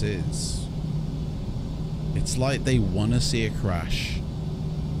why this is. It's like they want to see a crash.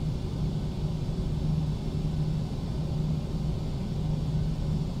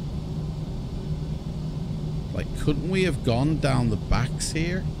 Like, couldn't we have gone down the backs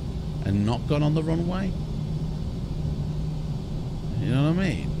here and not gone on the runway? You know what I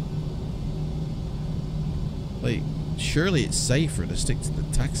mean? Like, surely it's safer to stick to the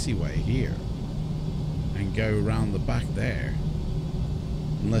taxiway here and go around the back there.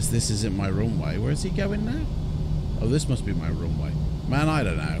 Unless this isn't my runway. Where's he going now? Oh, this must be my runway. Man, I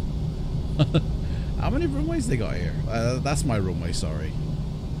don't know. How many runways they got here? That's my runway, sorry.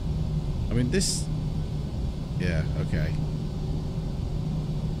 I mean, this... Yeah, okay.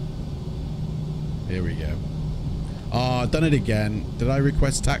 Here we go. Oh, I've done it again. Did I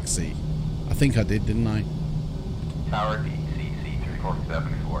request taxi? I think I did, didn't I? Tower BCC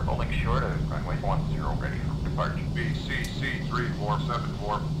 3474, holding short of runway 10, ready for departure. BCC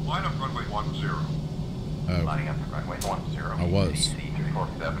 3474, line up runway 10. Oh. Lining up to runway 10. I was. BCC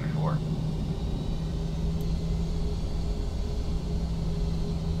 3474.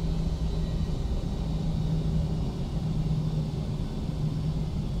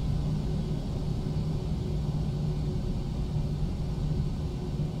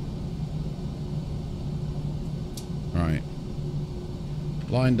 Right.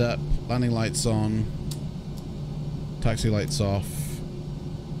 Lined up, landing lights on, taxi lights off,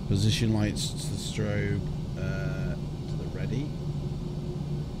 position lights to the strobe, to the ready.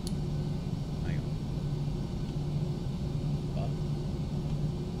 Hang on. Up.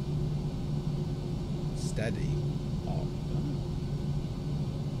 Steady. Off.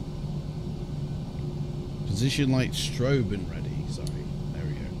 Position light strobe and ready. Sorry. There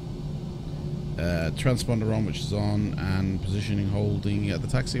we go. Transponder on, which is on, and positioning holding at the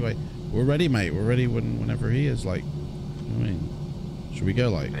taxiway. We're ready, mate. We're ready whenever he is. Like, I mean, should we go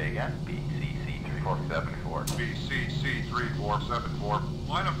like? Say again. BCC 3474. BCC 3474,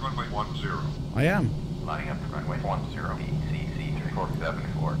 line up runway 10. I am. Lining up to runway 10. BCC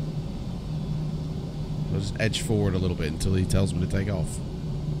 3474. I'll just edge forward a little bit until he tells me to take off.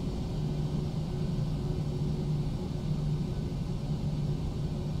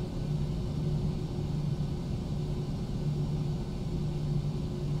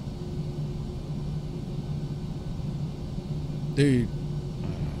 Dude,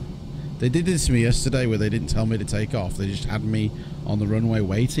 they did this to me yesterday where they didn't tell me to take off. They just had me on the runway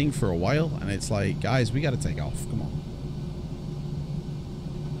waiting for a while, and it's like, guys, we got to take off. Come on.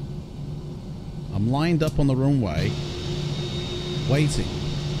 I'm lined up on the runway waiting.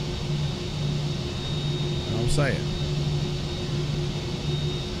 You know what I'm saying?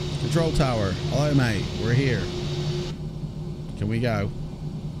 Control tower. Hello, mate. We're here. Can we go?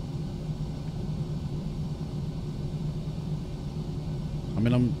 I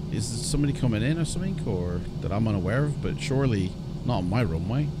mean, is somebody coming in or something, or that I'm unaware of? But surely not on my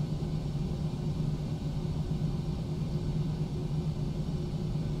runway.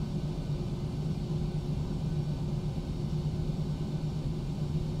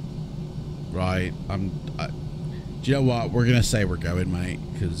 Right. Do you know what? We're gonna say we're going, mate,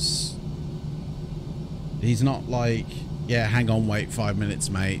 because he's not like, yeah, hang on, wait 5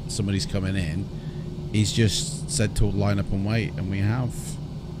 minutes, mate. Somebody's coming in. He's just said to line up and wait, and we have.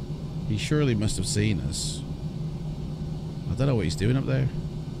 He surely must have seen us. I don't know what he's doing up there.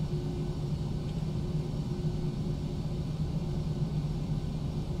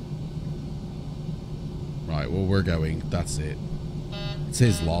 Right, well, we're going. That's it. It's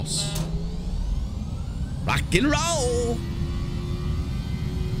his loss. Rock and roll!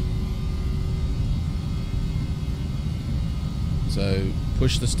 So,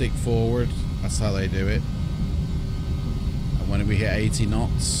 push the stick forward. That's how they do it. when we hit 80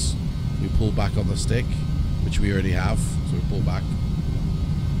 knots, we pull back on the stick, which we already have, so we pull back.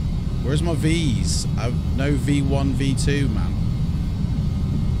 Where's my V's? I've no V1, V2, man.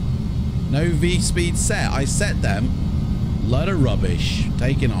 No V speed set. I set them. Lot of rubbish.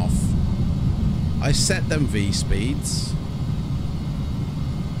 Taking off. I set them V speeds.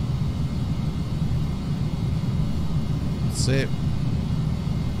 That's it.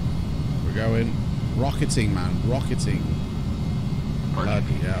 We're going. Rocketing, man. Rocketing.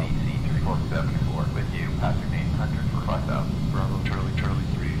 Bloody hell. 3474 with you. Passing 800 for 5,000. Bravo, Charlie, Charlie,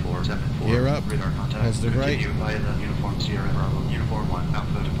 3474. Gear up. Radar contact. Positive right. Continue via the Uniform Sierra Bravo. Uniform 1,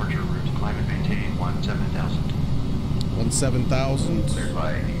 Alpha departure route. Climb and maintain 17,000. 17,000. Cleared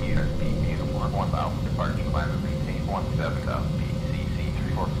by USB Uniform 1 Alpha departure. Climb and maintain 17,000 BCC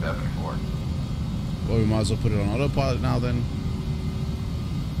 3474. Well, we might as well put it on autopilot now then.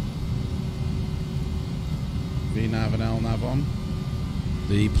 VNav and LNav on.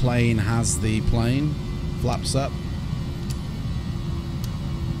 The plane has the plane. Flaps up.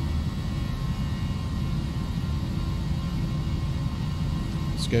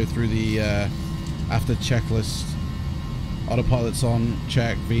 Let's go through the after checklist. Autopilot's on,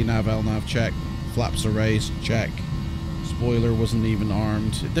 check. VNav, LNav, check. Flaps are raised, check. Spoiler wasn't even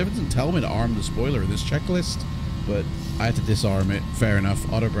armed. It doesn't tell me to arm the spoiler in this checklist, but I had to disarm it. Fair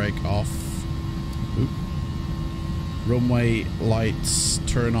enough. Auto brake off. Oop. Runway lights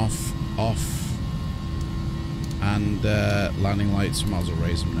turn off, and landing lights. Might as well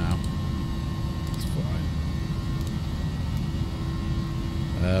raise them now. It's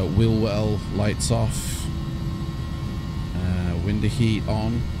fine. Wheel well lights off. Window heat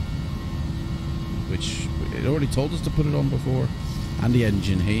on, which it already told us to put it on before, and the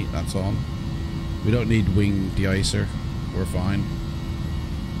engine heat, that's on. We don't need wing de-icer, we're fine.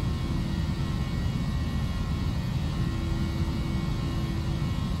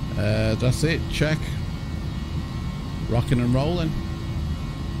 That's it, check. Rocking and rolling.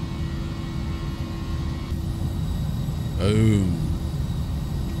 Boom.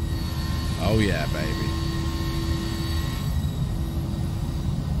 Oh yeah, baby.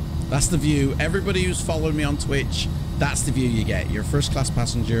 That's the view. Everybody who's following me on Twitch, that's the view you get. You're a first class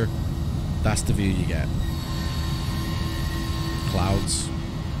passenger, that's the view you get. Clouds.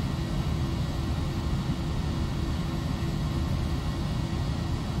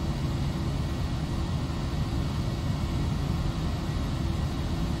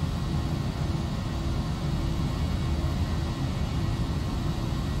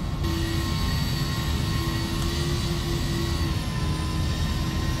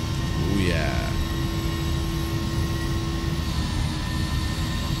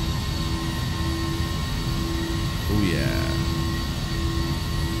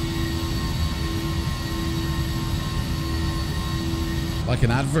 Like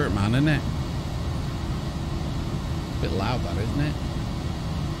an advert, man, isn't it? Bit loud, that, isn't it?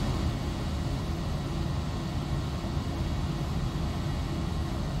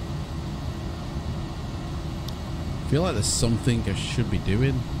 I feel like there's something I should be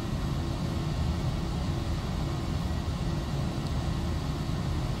doing.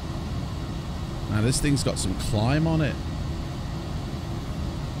 Now this thing's got some climb on it.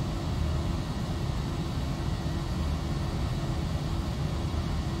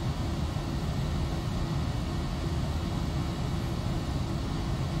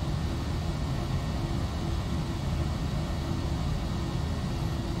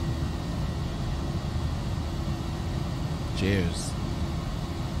 Cheers.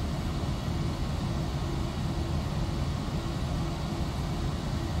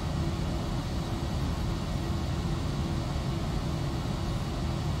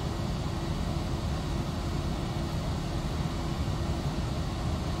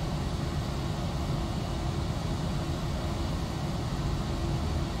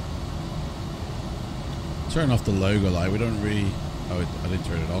 Turn off the logo light. We don't really... Oh, I didn't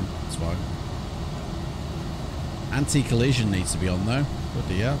turn it on. It's fine. Anti-collision needs to be on though.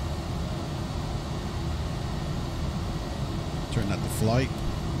 Bloody hell. Turn that to flight.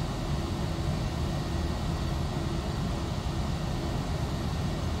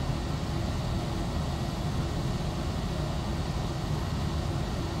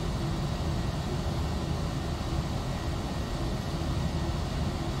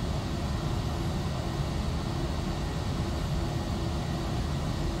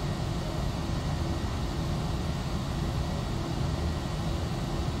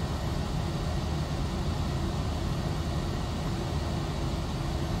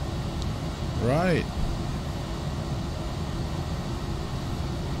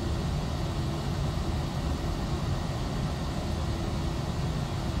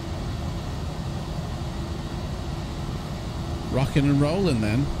 rocking and rolling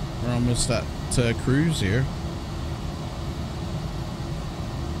then. We're almost at cruise here.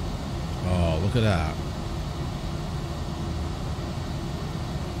 Oh, look at that.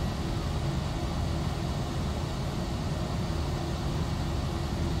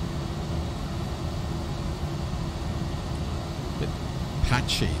 Bit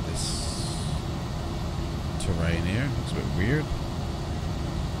patchy, this terrain here. Looks a bit weird.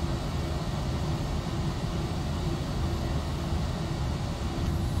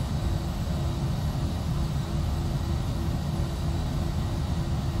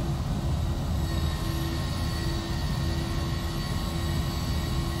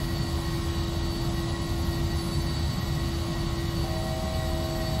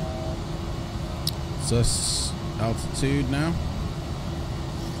 Us altitude now.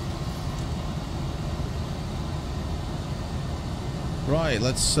 Right,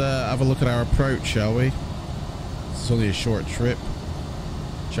 let's have a look at our approach, shall we? It's only a short trip.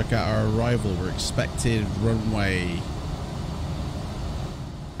 Check out our arrival. We're expected runway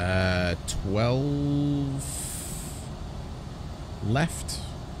 12 left,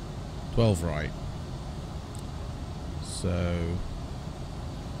 12 right. So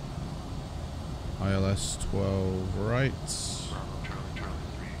ILS 12 right. Bravo Charlie Charlie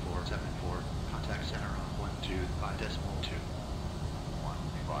 3474. Contact center on 125.2.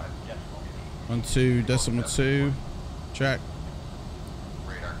 1.2.2. Check.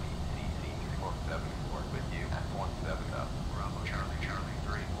 Radar CC 3474 with you at 17 up. Bravo Charlie Charlie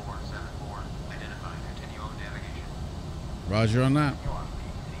 3474. Identify. Continue on navigation. Roger on that. You on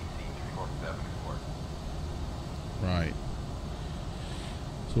CC 3474. Right.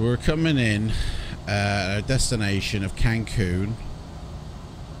 So we're coming in at our destination of Cancun.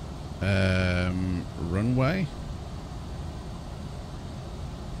 Runway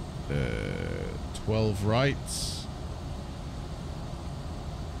 12 right.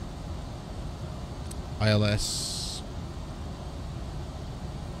 ILS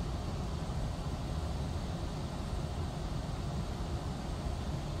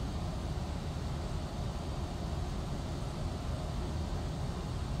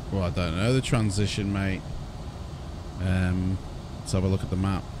well, I don't know the transition, mate. Let's have a look at the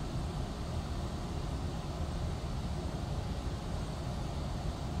map.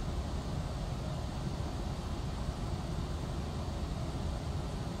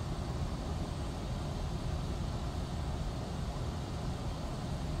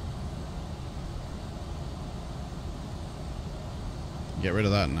 Get rid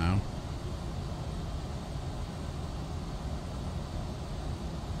of that now.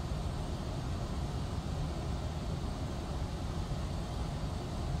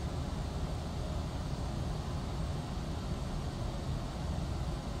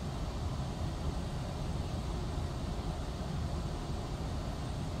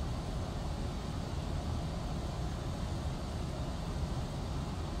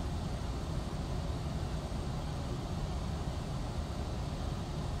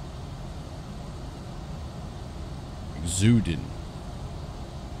 Zudin.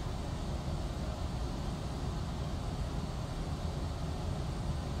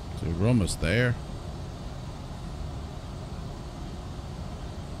 So we're almost there.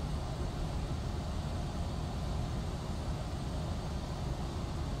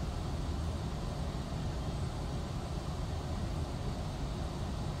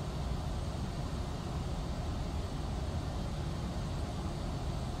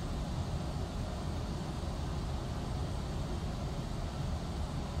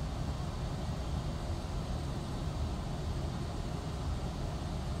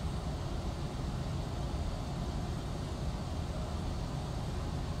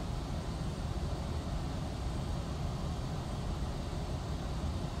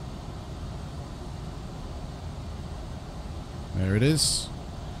 There it is.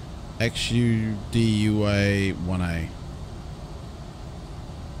 XUDUA 1A.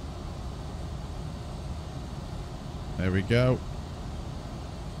 There we go.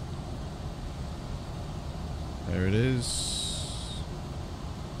 There it is.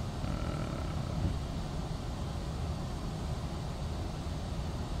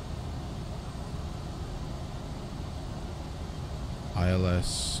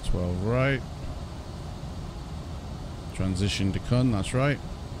 ILS 12 right. Transition to Kun, that's right.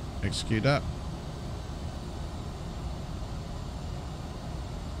 Execute that.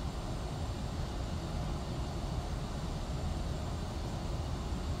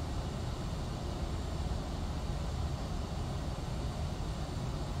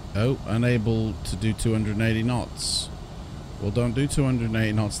 Oh, unable to do 280 knots. Well, don't do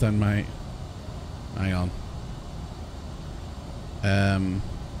 280 knots then, mate. Hang on.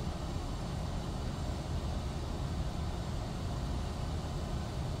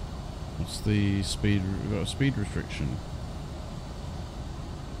 What's the speed? We've got a speed restriction.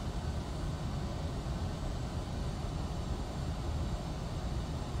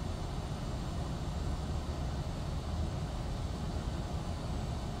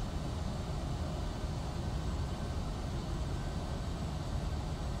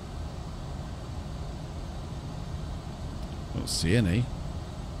 Don't see any.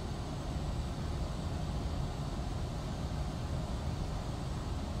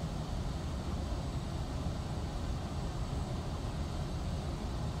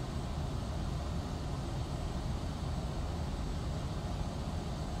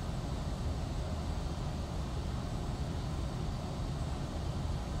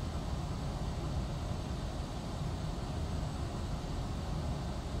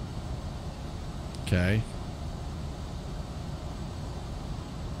 Okay.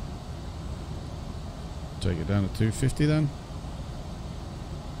 Take it down to 250 then.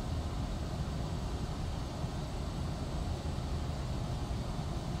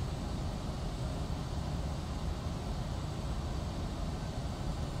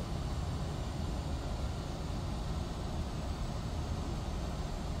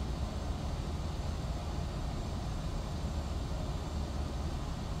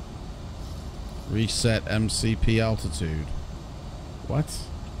 Reset MCP altitude. What?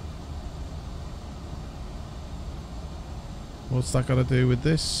 What's that got to do with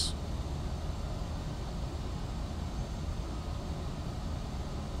this?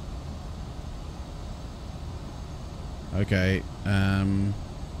 Okay,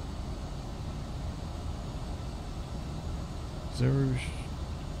 zero.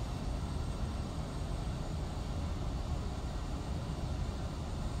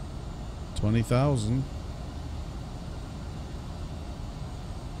 20,000.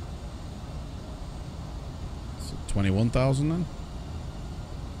 So 21,000 then?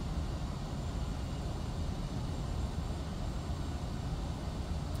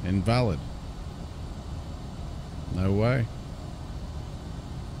 Invalid. No way.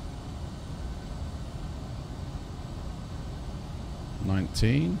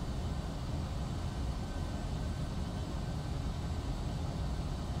 $19.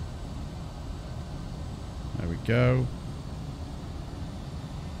 There we go.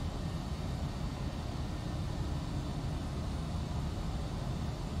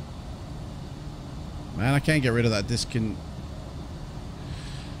 Man, I can't get rid of that discon.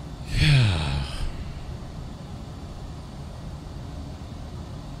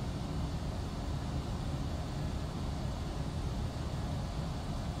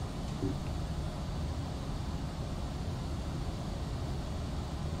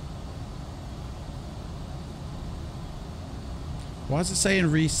 Why is it saying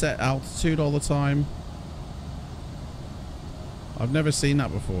reset altitude all the time? I've never seen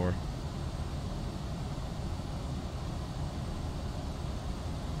that before.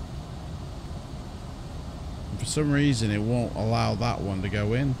 And for some reason, it won't allow that one to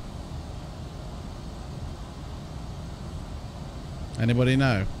go in. Anybody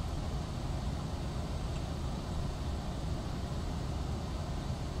know?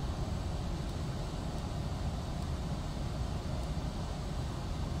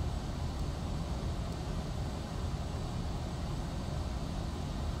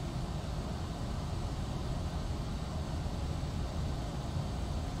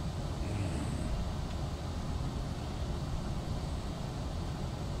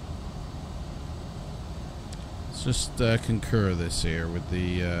 Let's just concur this here with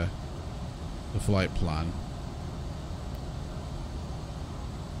the flight plan.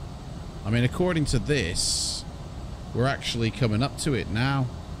 I mean, according to this, we're actually coming up to it now.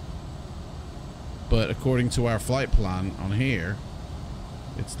 But according to our flight plan on here,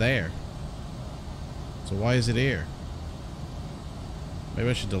 it's there. So why is it here? Maybe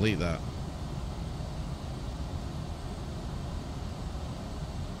I should delete that.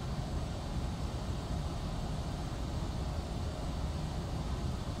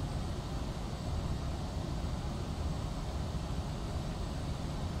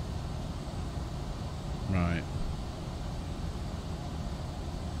 Right.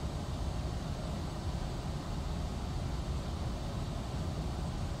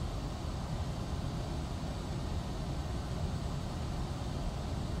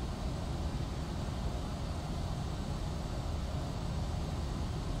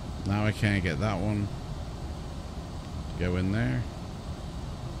 Now I can't get that one to go in there.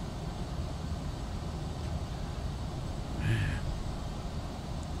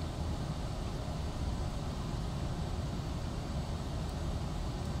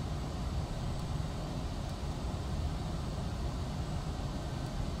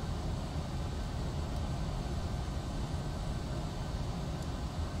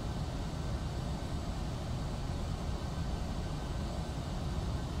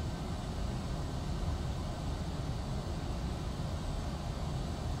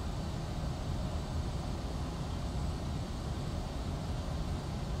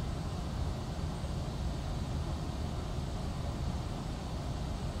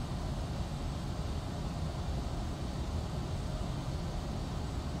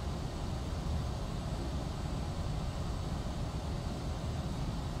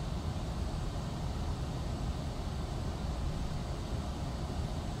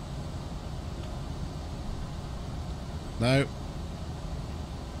 No.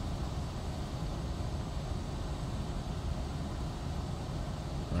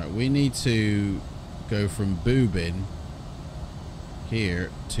 Right, we need to go from Boobin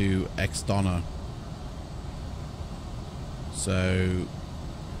here to Exdonna. So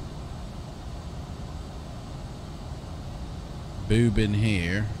Boobin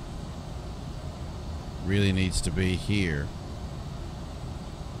here really needs to be here.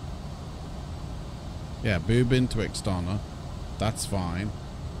 Yeah, Boobin to Exdonna. That's fine.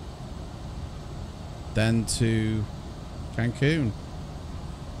 Then to Cancun.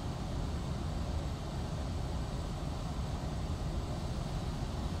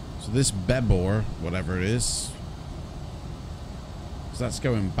 So this Bebor, whatever it is, because that's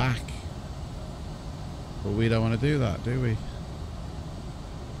going back. But we don't want to do that, do we?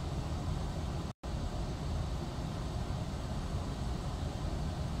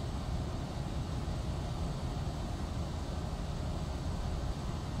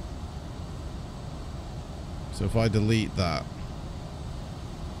 So if I delete that,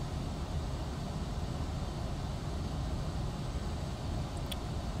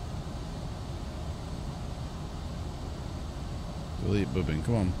 delete Boobin,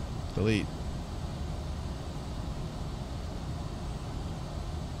 come on, delete.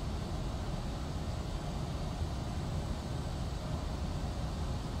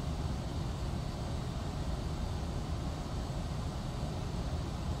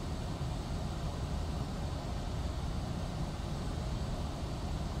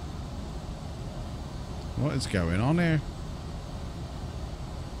 What is going on here?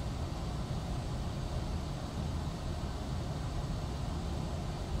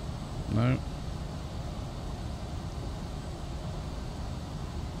 No.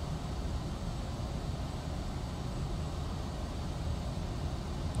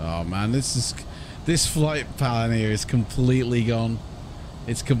 Oh man, this flight plan here is completely gone.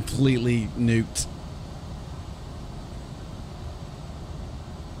 It's completely nuked.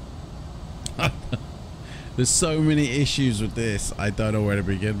 There's so many issues with this. I don't know where to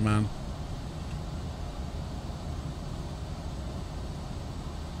begin, man.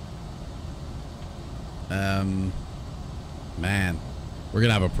 Man, we're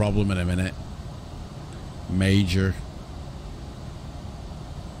gonna have a problem in a minute. Major.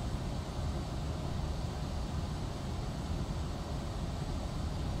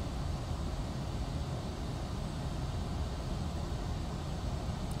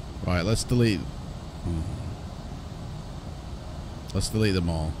 Right, let's delete. Let's delete them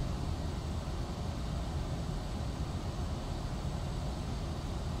all.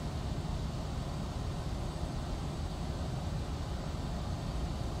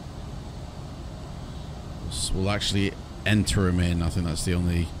 We'll actually enter them in. I think that's the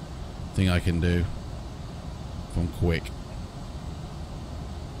only thing I can do if I'm quick.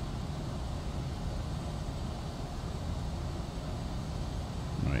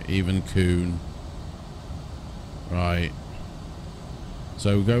 Right, even Coon. Right.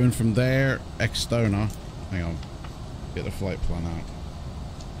 So going from there, Exdonna. Hang on. Get the flight plan out.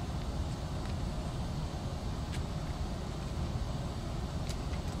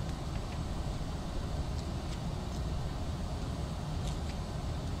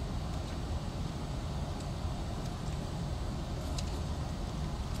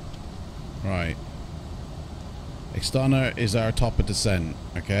 Right. Exdonna is our top of descent,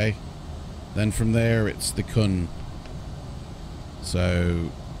 okay? Then from there it's the Kun. So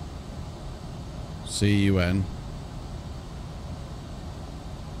CUN.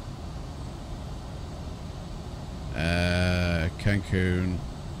 Cancun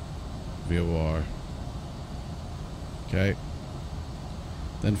VOR. Okay.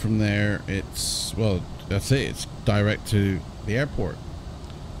 Then from there it's, well, that's it. It's direct to the airport.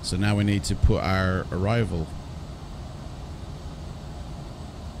 So now we need to put our arrival.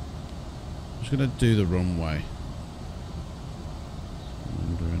 I'm just gonna do the runway.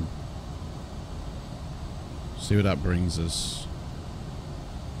 See what that brings us.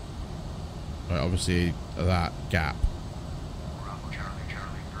 Right, obviously that gap.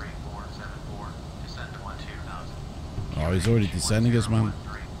 Oh, he's already descending us, man.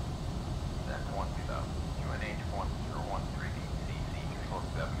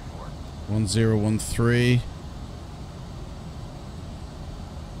 1013.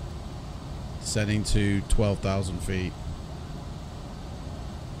 Setting to 12,000 feet.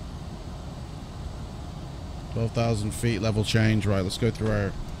 12,000 feet, level change. Right, let's go through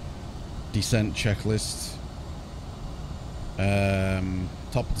our descent checklist.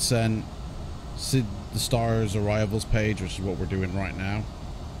 Top descent. See the stars arrivals page, which is what we're doing right now.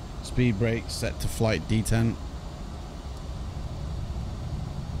 Speed brake set to flight detent.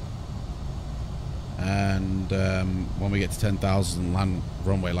 and when we get to 10,000, land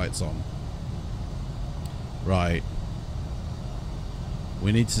runway lights on. Right.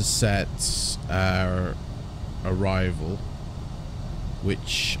 We need to set our arrival,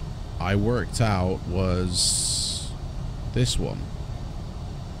 which I worked out was this one.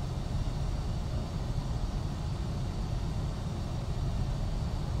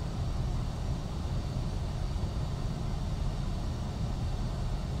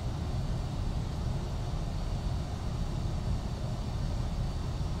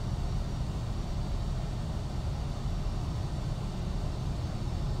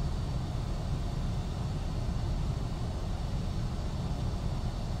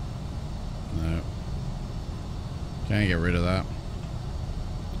 Can't get rid of that.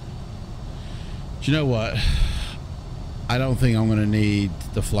 Do you know what? I don't think I'm going to need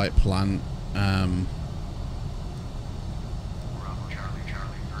the flight plan. I'm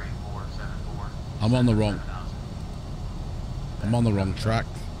on the wrong. I'm on the wrong track.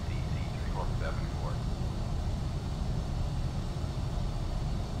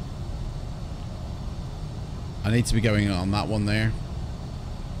 I need to be going on that one there.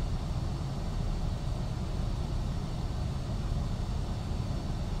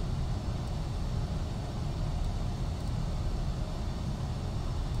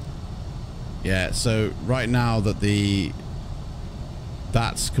 Yeah, so right now that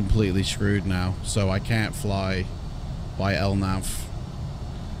that's completely screwed now, so I can't fly by LNAV.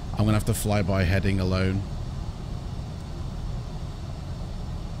 I'm gonna have to fly by heading alone.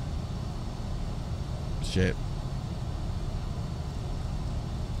 Shit.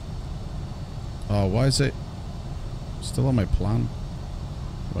 Oh, why is it still on my plan?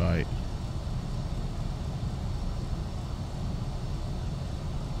 Right.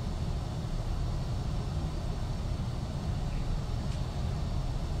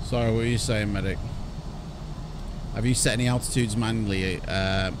 Sorry, what were you saying, medic? Have you set any altitudes manually,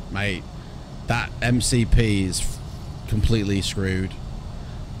 mate? That MCP is completely screwed.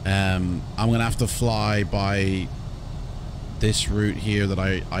 I'm gonna have to fly by this route here that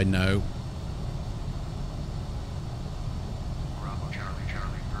I know. Bravo Charlie,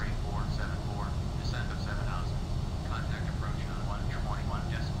 Charlie 3474, descent of 7,000. Contact approach on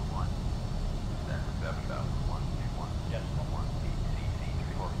 141.1. Descent of 7,121.1. BCC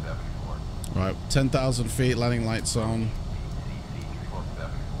 3474. Right, 10,000 feet, landing lights on. BCC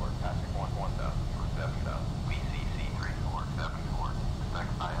 3474. Passing 1,000 for 7,000. BCC 3474.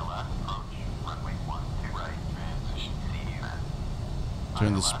 Expect ILS approach. Runway 12 right. Transition CUN.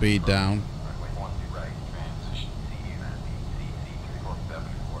 Turn the speed down. Runway 12 right. Transition CUN. BCC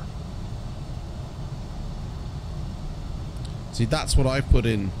 3474. See, that's what I put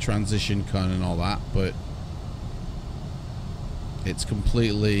in transition con and all that, but it's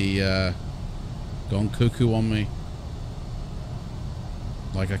completely gone cuckoo on me.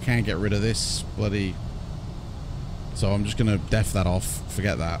 Like, I can't get rid of this bloody... So I'm just gonna def that off,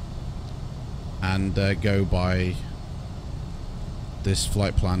 forget that, and go by this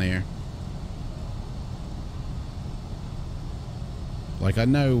flight plan here. Like, I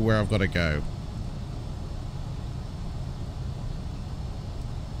know where I've got to go.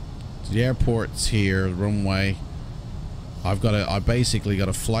 So the airport's here, the runway. I basically got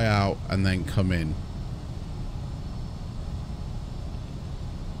to fly out and then come in.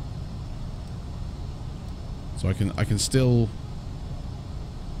 So I can still...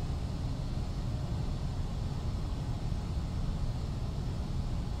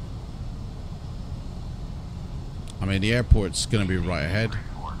 I mean, the airport's going to be right ahead.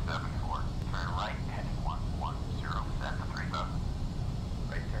 3474. Turn right, heading 110, set to 3,000.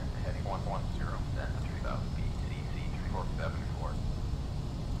 Right turn to heading 110, set to 3,000. BCC 3474.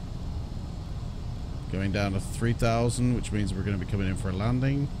 Going down to 3,000, which means we're going to be coming in for a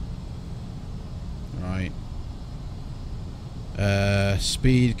landing. Right.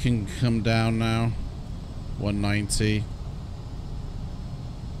 Speed can come down now. 190.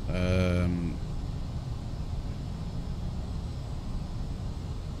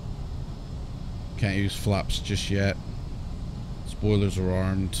 Can't use flaps just yet. Spoilers are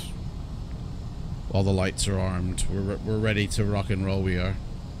armed. All the lights are armed. We're ready to rock and roll. We are.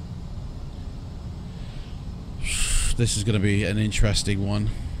 This is going to be an interesting one.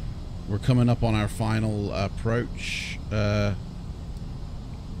 We're coming up on our final approach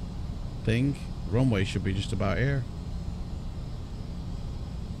thing. Runway should be just about here.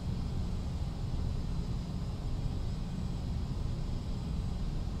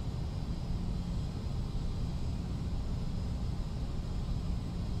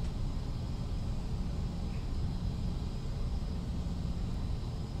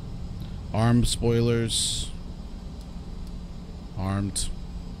 Armed spoilers. Armed.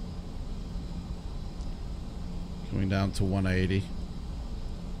 Coming down to 180.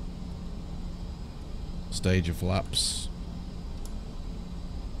 Stage of flaps.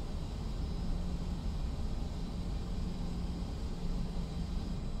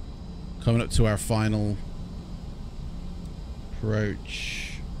 Coming up to our final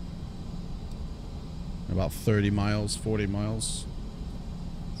approach. About 30 miles, 40 miles.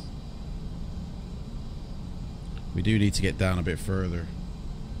 We do need to get down a bit further.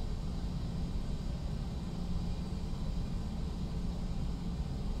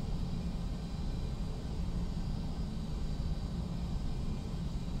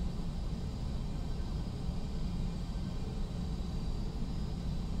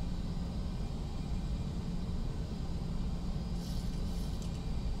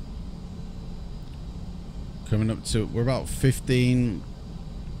 Coming up to, we're about 15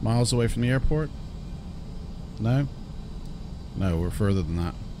 miles away from the airport. No? No, we're further than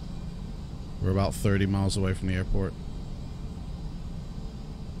that. We're about 30 miles away from the airport.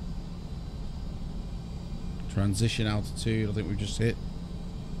 Transition altitude, I think we've just hit.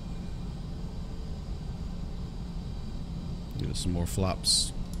 Give it some more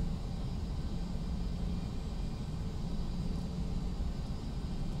flaps.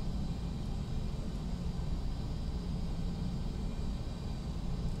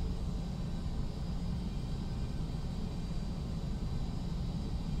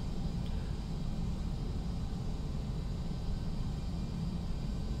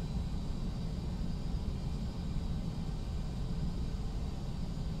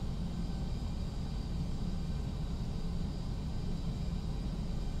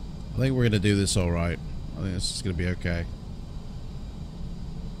 I think we're going to do this alright. I think this is going to be okay.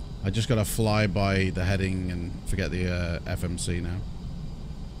 I just got to fly by the heading and forget the FMC now.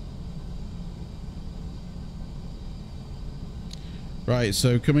 Right,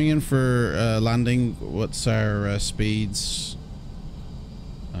 so coming in for landing, what's our speeds?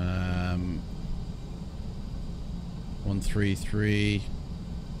 133.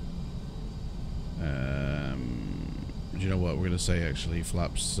 You know what we're going to say actually,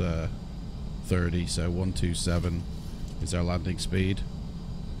 flaps 30, so 127 is our landing speed.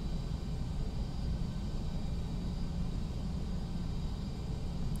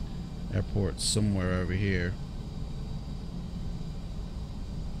 Airport's somewhere over here.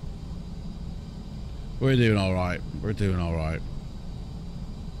 We're doing alright. We're doing alright.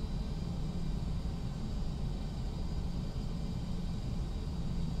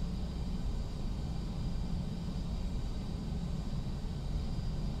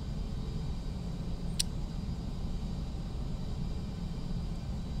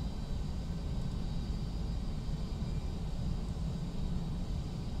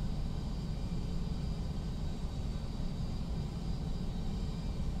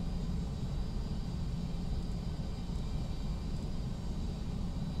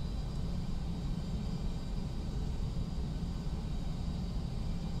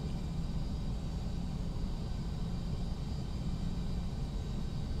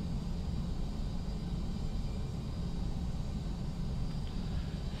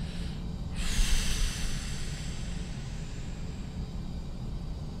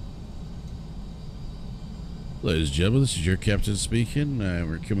 Ladies and gentlemen, this is your captain speaking.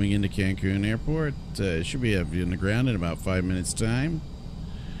 We're coming into Cancun Airport. Should be up in the ground in about 5 minutes time.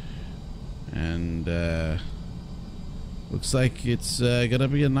 And looks like it's gonna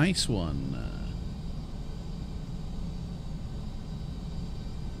be a nice one.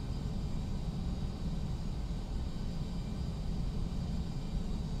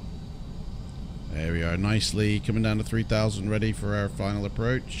 There we are, nicely coming down to 3,000, ready for our final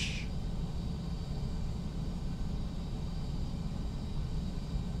approach.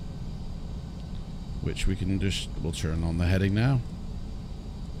 Which we can just, we'll turn on the heading now.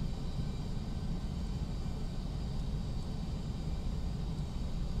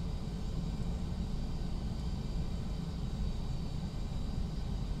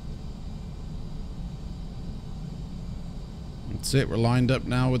 That's it, we're lined up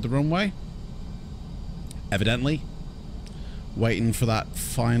now with the runway. Evidently. Waiting for that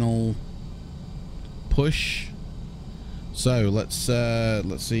final push. So let's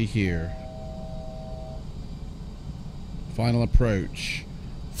see here. Final approach.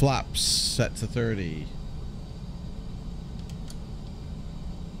 Flaps set to 30.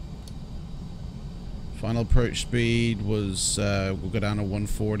 Final approach speed was, we'll go down to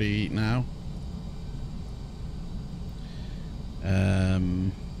 140 now.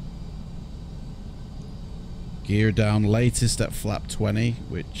 Gear down, latest at flap 20,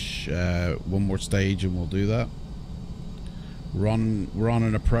 which one more stage and we'll do that. We're on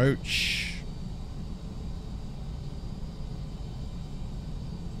an approach.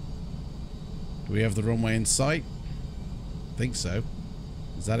 Do we have the runway in sight? I think so.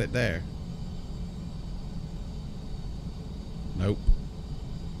 Is that it there? Nope.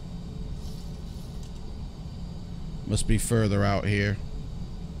 Must be further out here.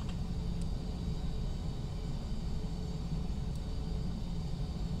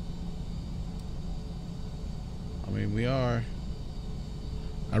 I mean, we are.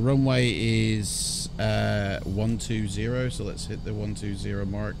 Our runway is 120, so let's hit the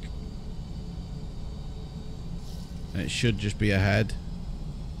 120 mark. And it should just be ahead.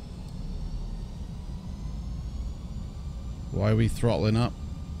 Why are we throttling up?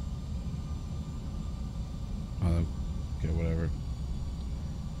 Oh, okay, whatever.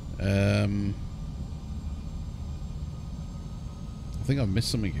 I think I've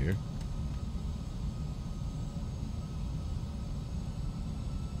missed something here.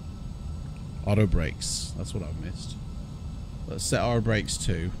 Auto brakes. That's what I've missed. Let's set our brakes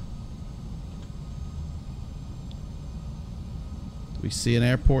too. Do we see an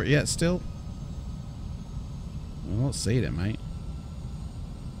airport yet still? I don't see it, mate.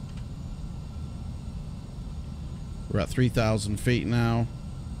 We're at 3,000 feet now.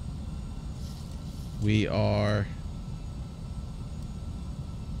 We are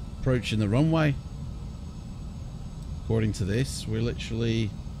approaching the runway. According to this, we're literally...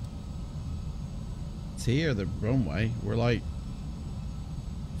 It's here, the runway. We're like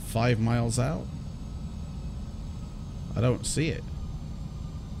 5 miles out. I don't see it.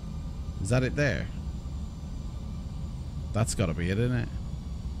 Is that it there? That's got to be it, isn't it?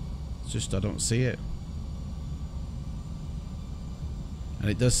 It's just I don't see it.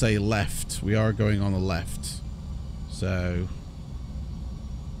 And it does say left. We are going on the left. So...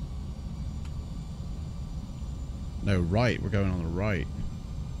 No, right. We're going on the right.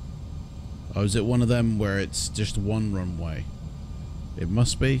 Oh, is it one of them where it's just one runway? It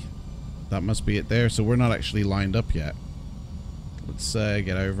must be. That must be it there. So we're not actually lined up yet. Let's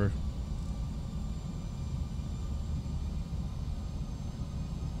get over.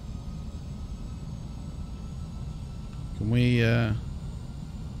 Can we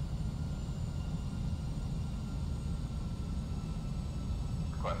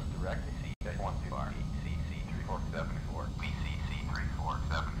Request direct CC12R, CC3474,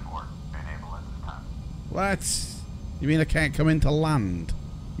 BCC3474. Enable at this time. What? You mean I can't come into land?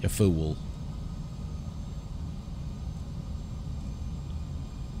 You fool.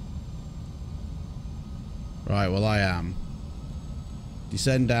 Right, well I am.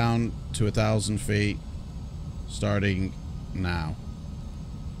 Descend down to 1,000 feet. Starting now.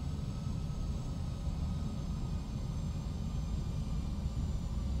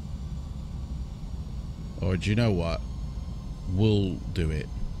 Or do you know what? We'll do it.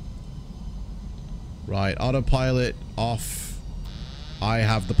 Right, autopilot off. I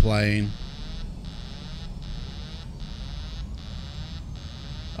have the plane.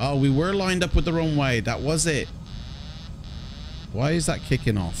 Oh, we were lined up with the runway. That was it. Why is that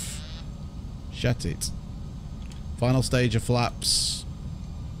kicking off? Shut it. Final stage of flaps.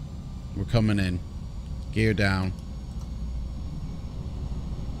 We're coming in. Gear down.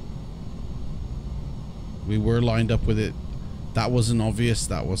 We were lined up with it. That wasn't obvious.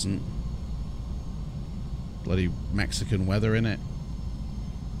 That wasn't. Bloody Mexican weather in it.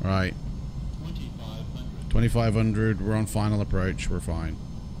 Right. 2,500. We're on final approach. We're fine.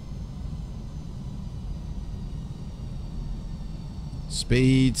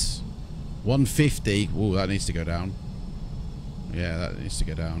 Speeds. 150. Ooh, that needs to go down. Yeah, that needs to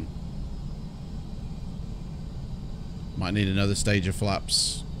go down. Might need another stage of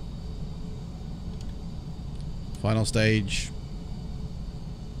flaps. Final stage.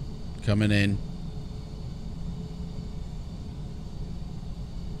 Coming in.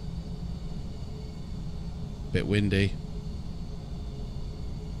 Bit windy.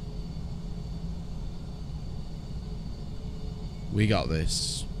 We got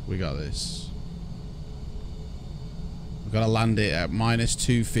this. We got this. We've got to land it at minus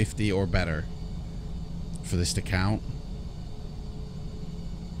 250 or better for this to count.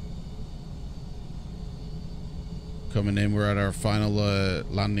 Coming in, we're at our final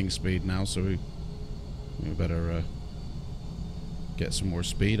landing speed now, so we better get some more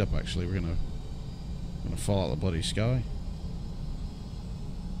speed up. Actually, we're gonna fall out the bloody sky.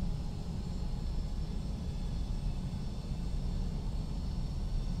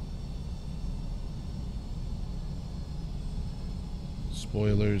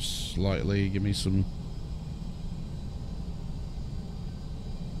 Spoilers slightly. Give me some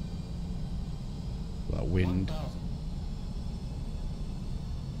wind. 1,000.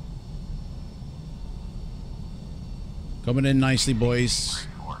 Coming in nicely, boys.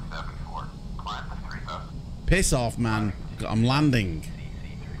 3474. Climb to 3000. Piss off, man. I'm landing.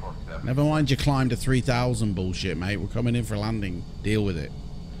 Never mind you climbed to 3,000 bullshit, mate. We're coming in for landing. Deal with it.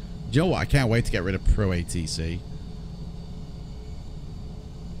 Do you know what? I can't wait to get rid of Pro ATC.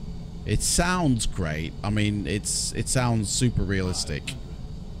 It sounds great. I mean, it sounds super realistic.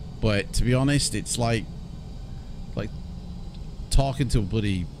 But to be honest, it's like talking to a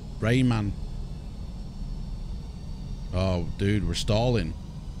bloody Rain Man. Oh, dude, we're stalling.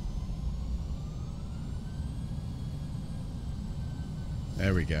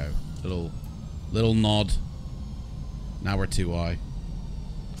 There we go. Little nod. Now we're too high.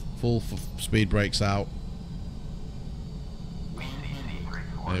 Full speed brakes out.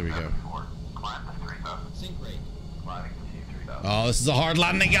 There we go. Oh, this is a hard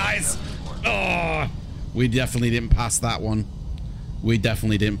landing, guys. Oh, we definitely didn't pass that one. We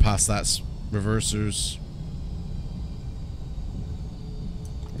definitely didn't pass that. Reversers.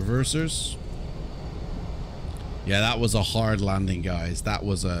 Reversers. Yeah, that was a hard landing, guys. That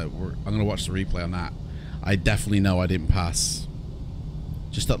was a... I'm going to watch the replay on that. I definitely know I didn't pass.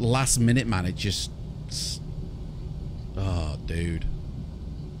 Just at the last minute, man, it just... Oh, dude.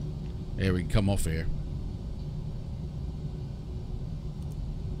 Here, we can come off here.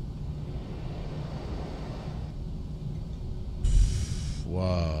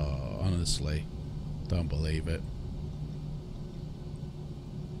 Whoa, honestly. Don't believe it.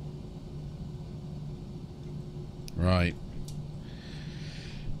 Right.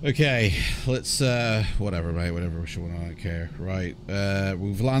 Okay, let's whatever, mate, whatever we should want, I don't care. Right.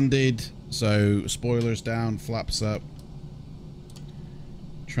 We've landed, so spoilers down, flaps up.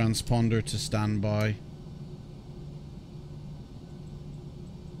 Transponder to standby.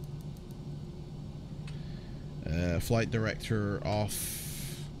 Flight director off.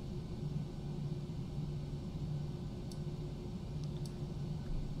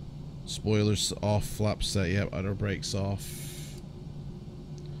 Spoilers off, flaps set, yep, outer brakes off.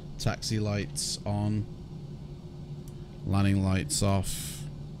 Taxi lights on. Landing lights off.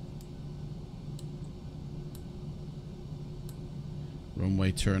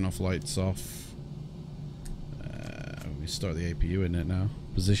 Runway turn off lights off. We start the APU in it now.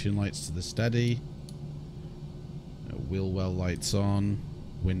 Position lights to the steady. Wheel well lights on.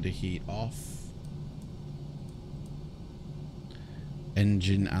 Window heat off.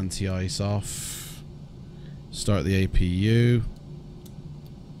 Engine anti-ice off. Start the APU.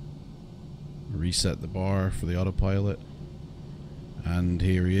 Reset the bar for the autopilot. And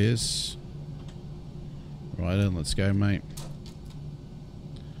here he is. Right then, let's go, mate.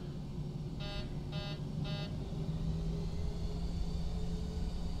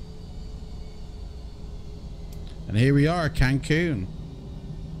 And here we are, Cancun.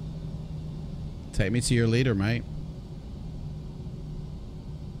 Take me to your leader, mate.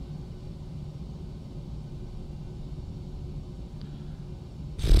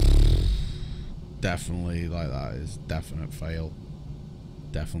 Definitely, like, that is definite fail.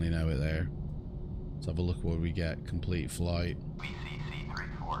 Definitely know it there. Let's have a look what we get. Complete flight. VCC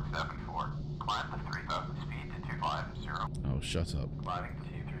 3474. Climb to 3000. Speed to 250. Oh, shut up. Climbing to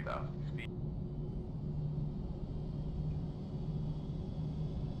 3000. Speed.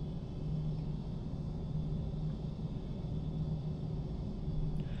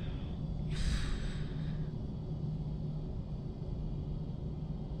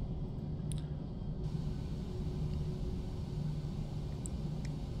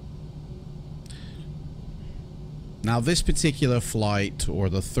 Now this particular flight, or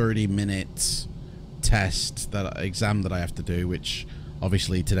the 30-minute test, exam that I have to do, which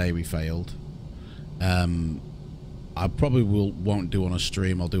obviously today we failed, I probably won't do on a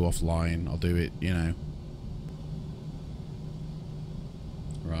stream. I'll do offline. I'll do it, you know.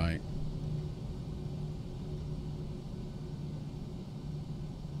 Right.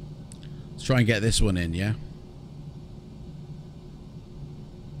 Let's try and get this one in, yeah?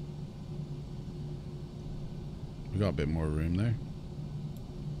 We got a bit more room there.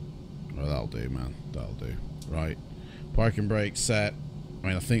 Oh, that'll do, man. That'll do. Right. Parking brake set. I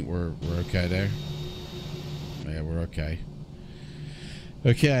mean, I think we're okay there. Yeah, we're okay.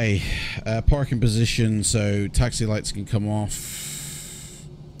 Okay. Parking position. So taxi lights can come off.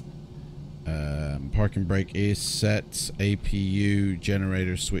 Parking brake is set. APU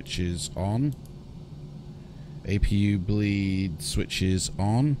generator switches on. APU bleed switches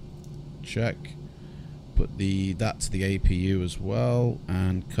on. Check. Put that to the APU as well,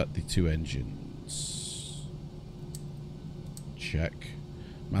 and cut the two engines. Check.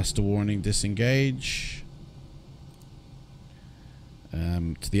 Master warning, disengage.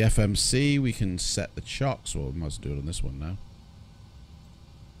 To the FMC, we can set the chocks. Well, we might as well do it on this one now.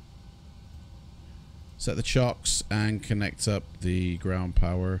 Set the chocks and connect up the ground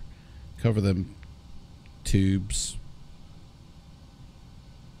power. Cover them tubes.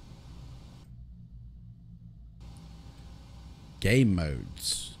 Game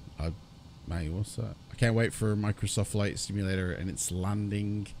modes. Mate, what's that? I can't wait for Microsoft Flight Simulator and its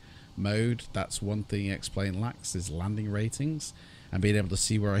landing mode. That's one thing X-Plane lacks, is landing ratings and being able to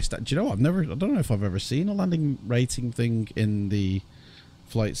see where I stand. Do you know what? I don't know if I've ever seen a landing rating thing in the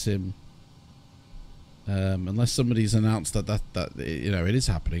flight sim. Unless somebody's announced that you know, it is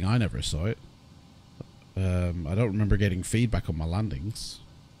happening. I never saw it. I don't remember getting feedback on my landings.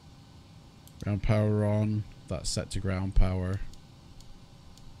 Ground power on. That's set to ground power.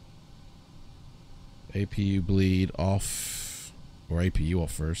 APU bleed off, or APU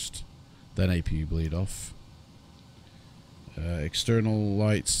off first, then APU bleed off. External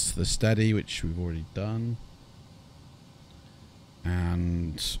lights, the steady, which we've already done,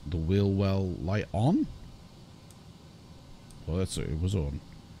 and the wheel well light on. Well, that's it was on.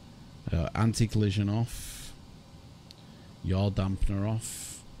 Anti-collision off. Yaw dampener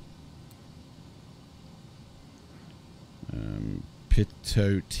off.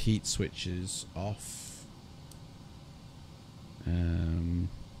 Pitot heat switches off. And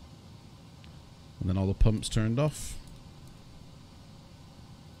then all the pumps turned off.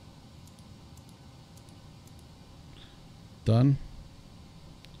 Done.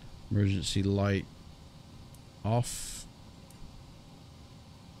 Emergency light off.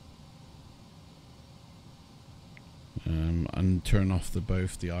 And turn off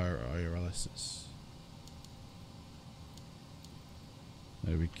both the IRLSs.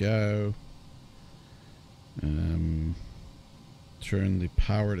 There we go. Turn the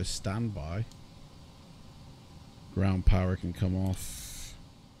power to standby. Ground power can come off.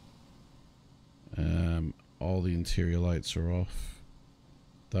 All the interior lights are off.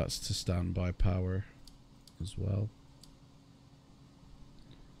 That's to standby power as well.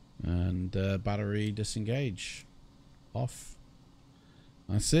 And battery disengage. Off.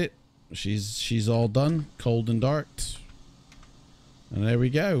 That's it. She's all done. Cold and darked. And there we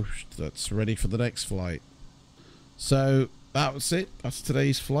go. That's ready for the next flight. So that was it. That's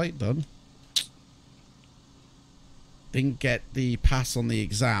today's flight done. Didn't get the pass on the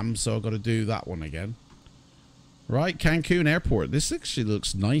exam, so I've got to do that one again. Right, Cancun Airport. This actually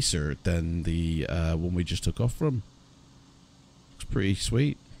looks nicer than the one we just took off from. Looks pretty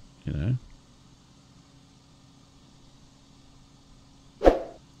sweet, you know.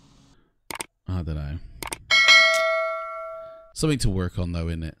 I don't know. Something to work on though,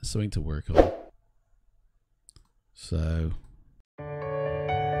 isn't it? Something to work on. So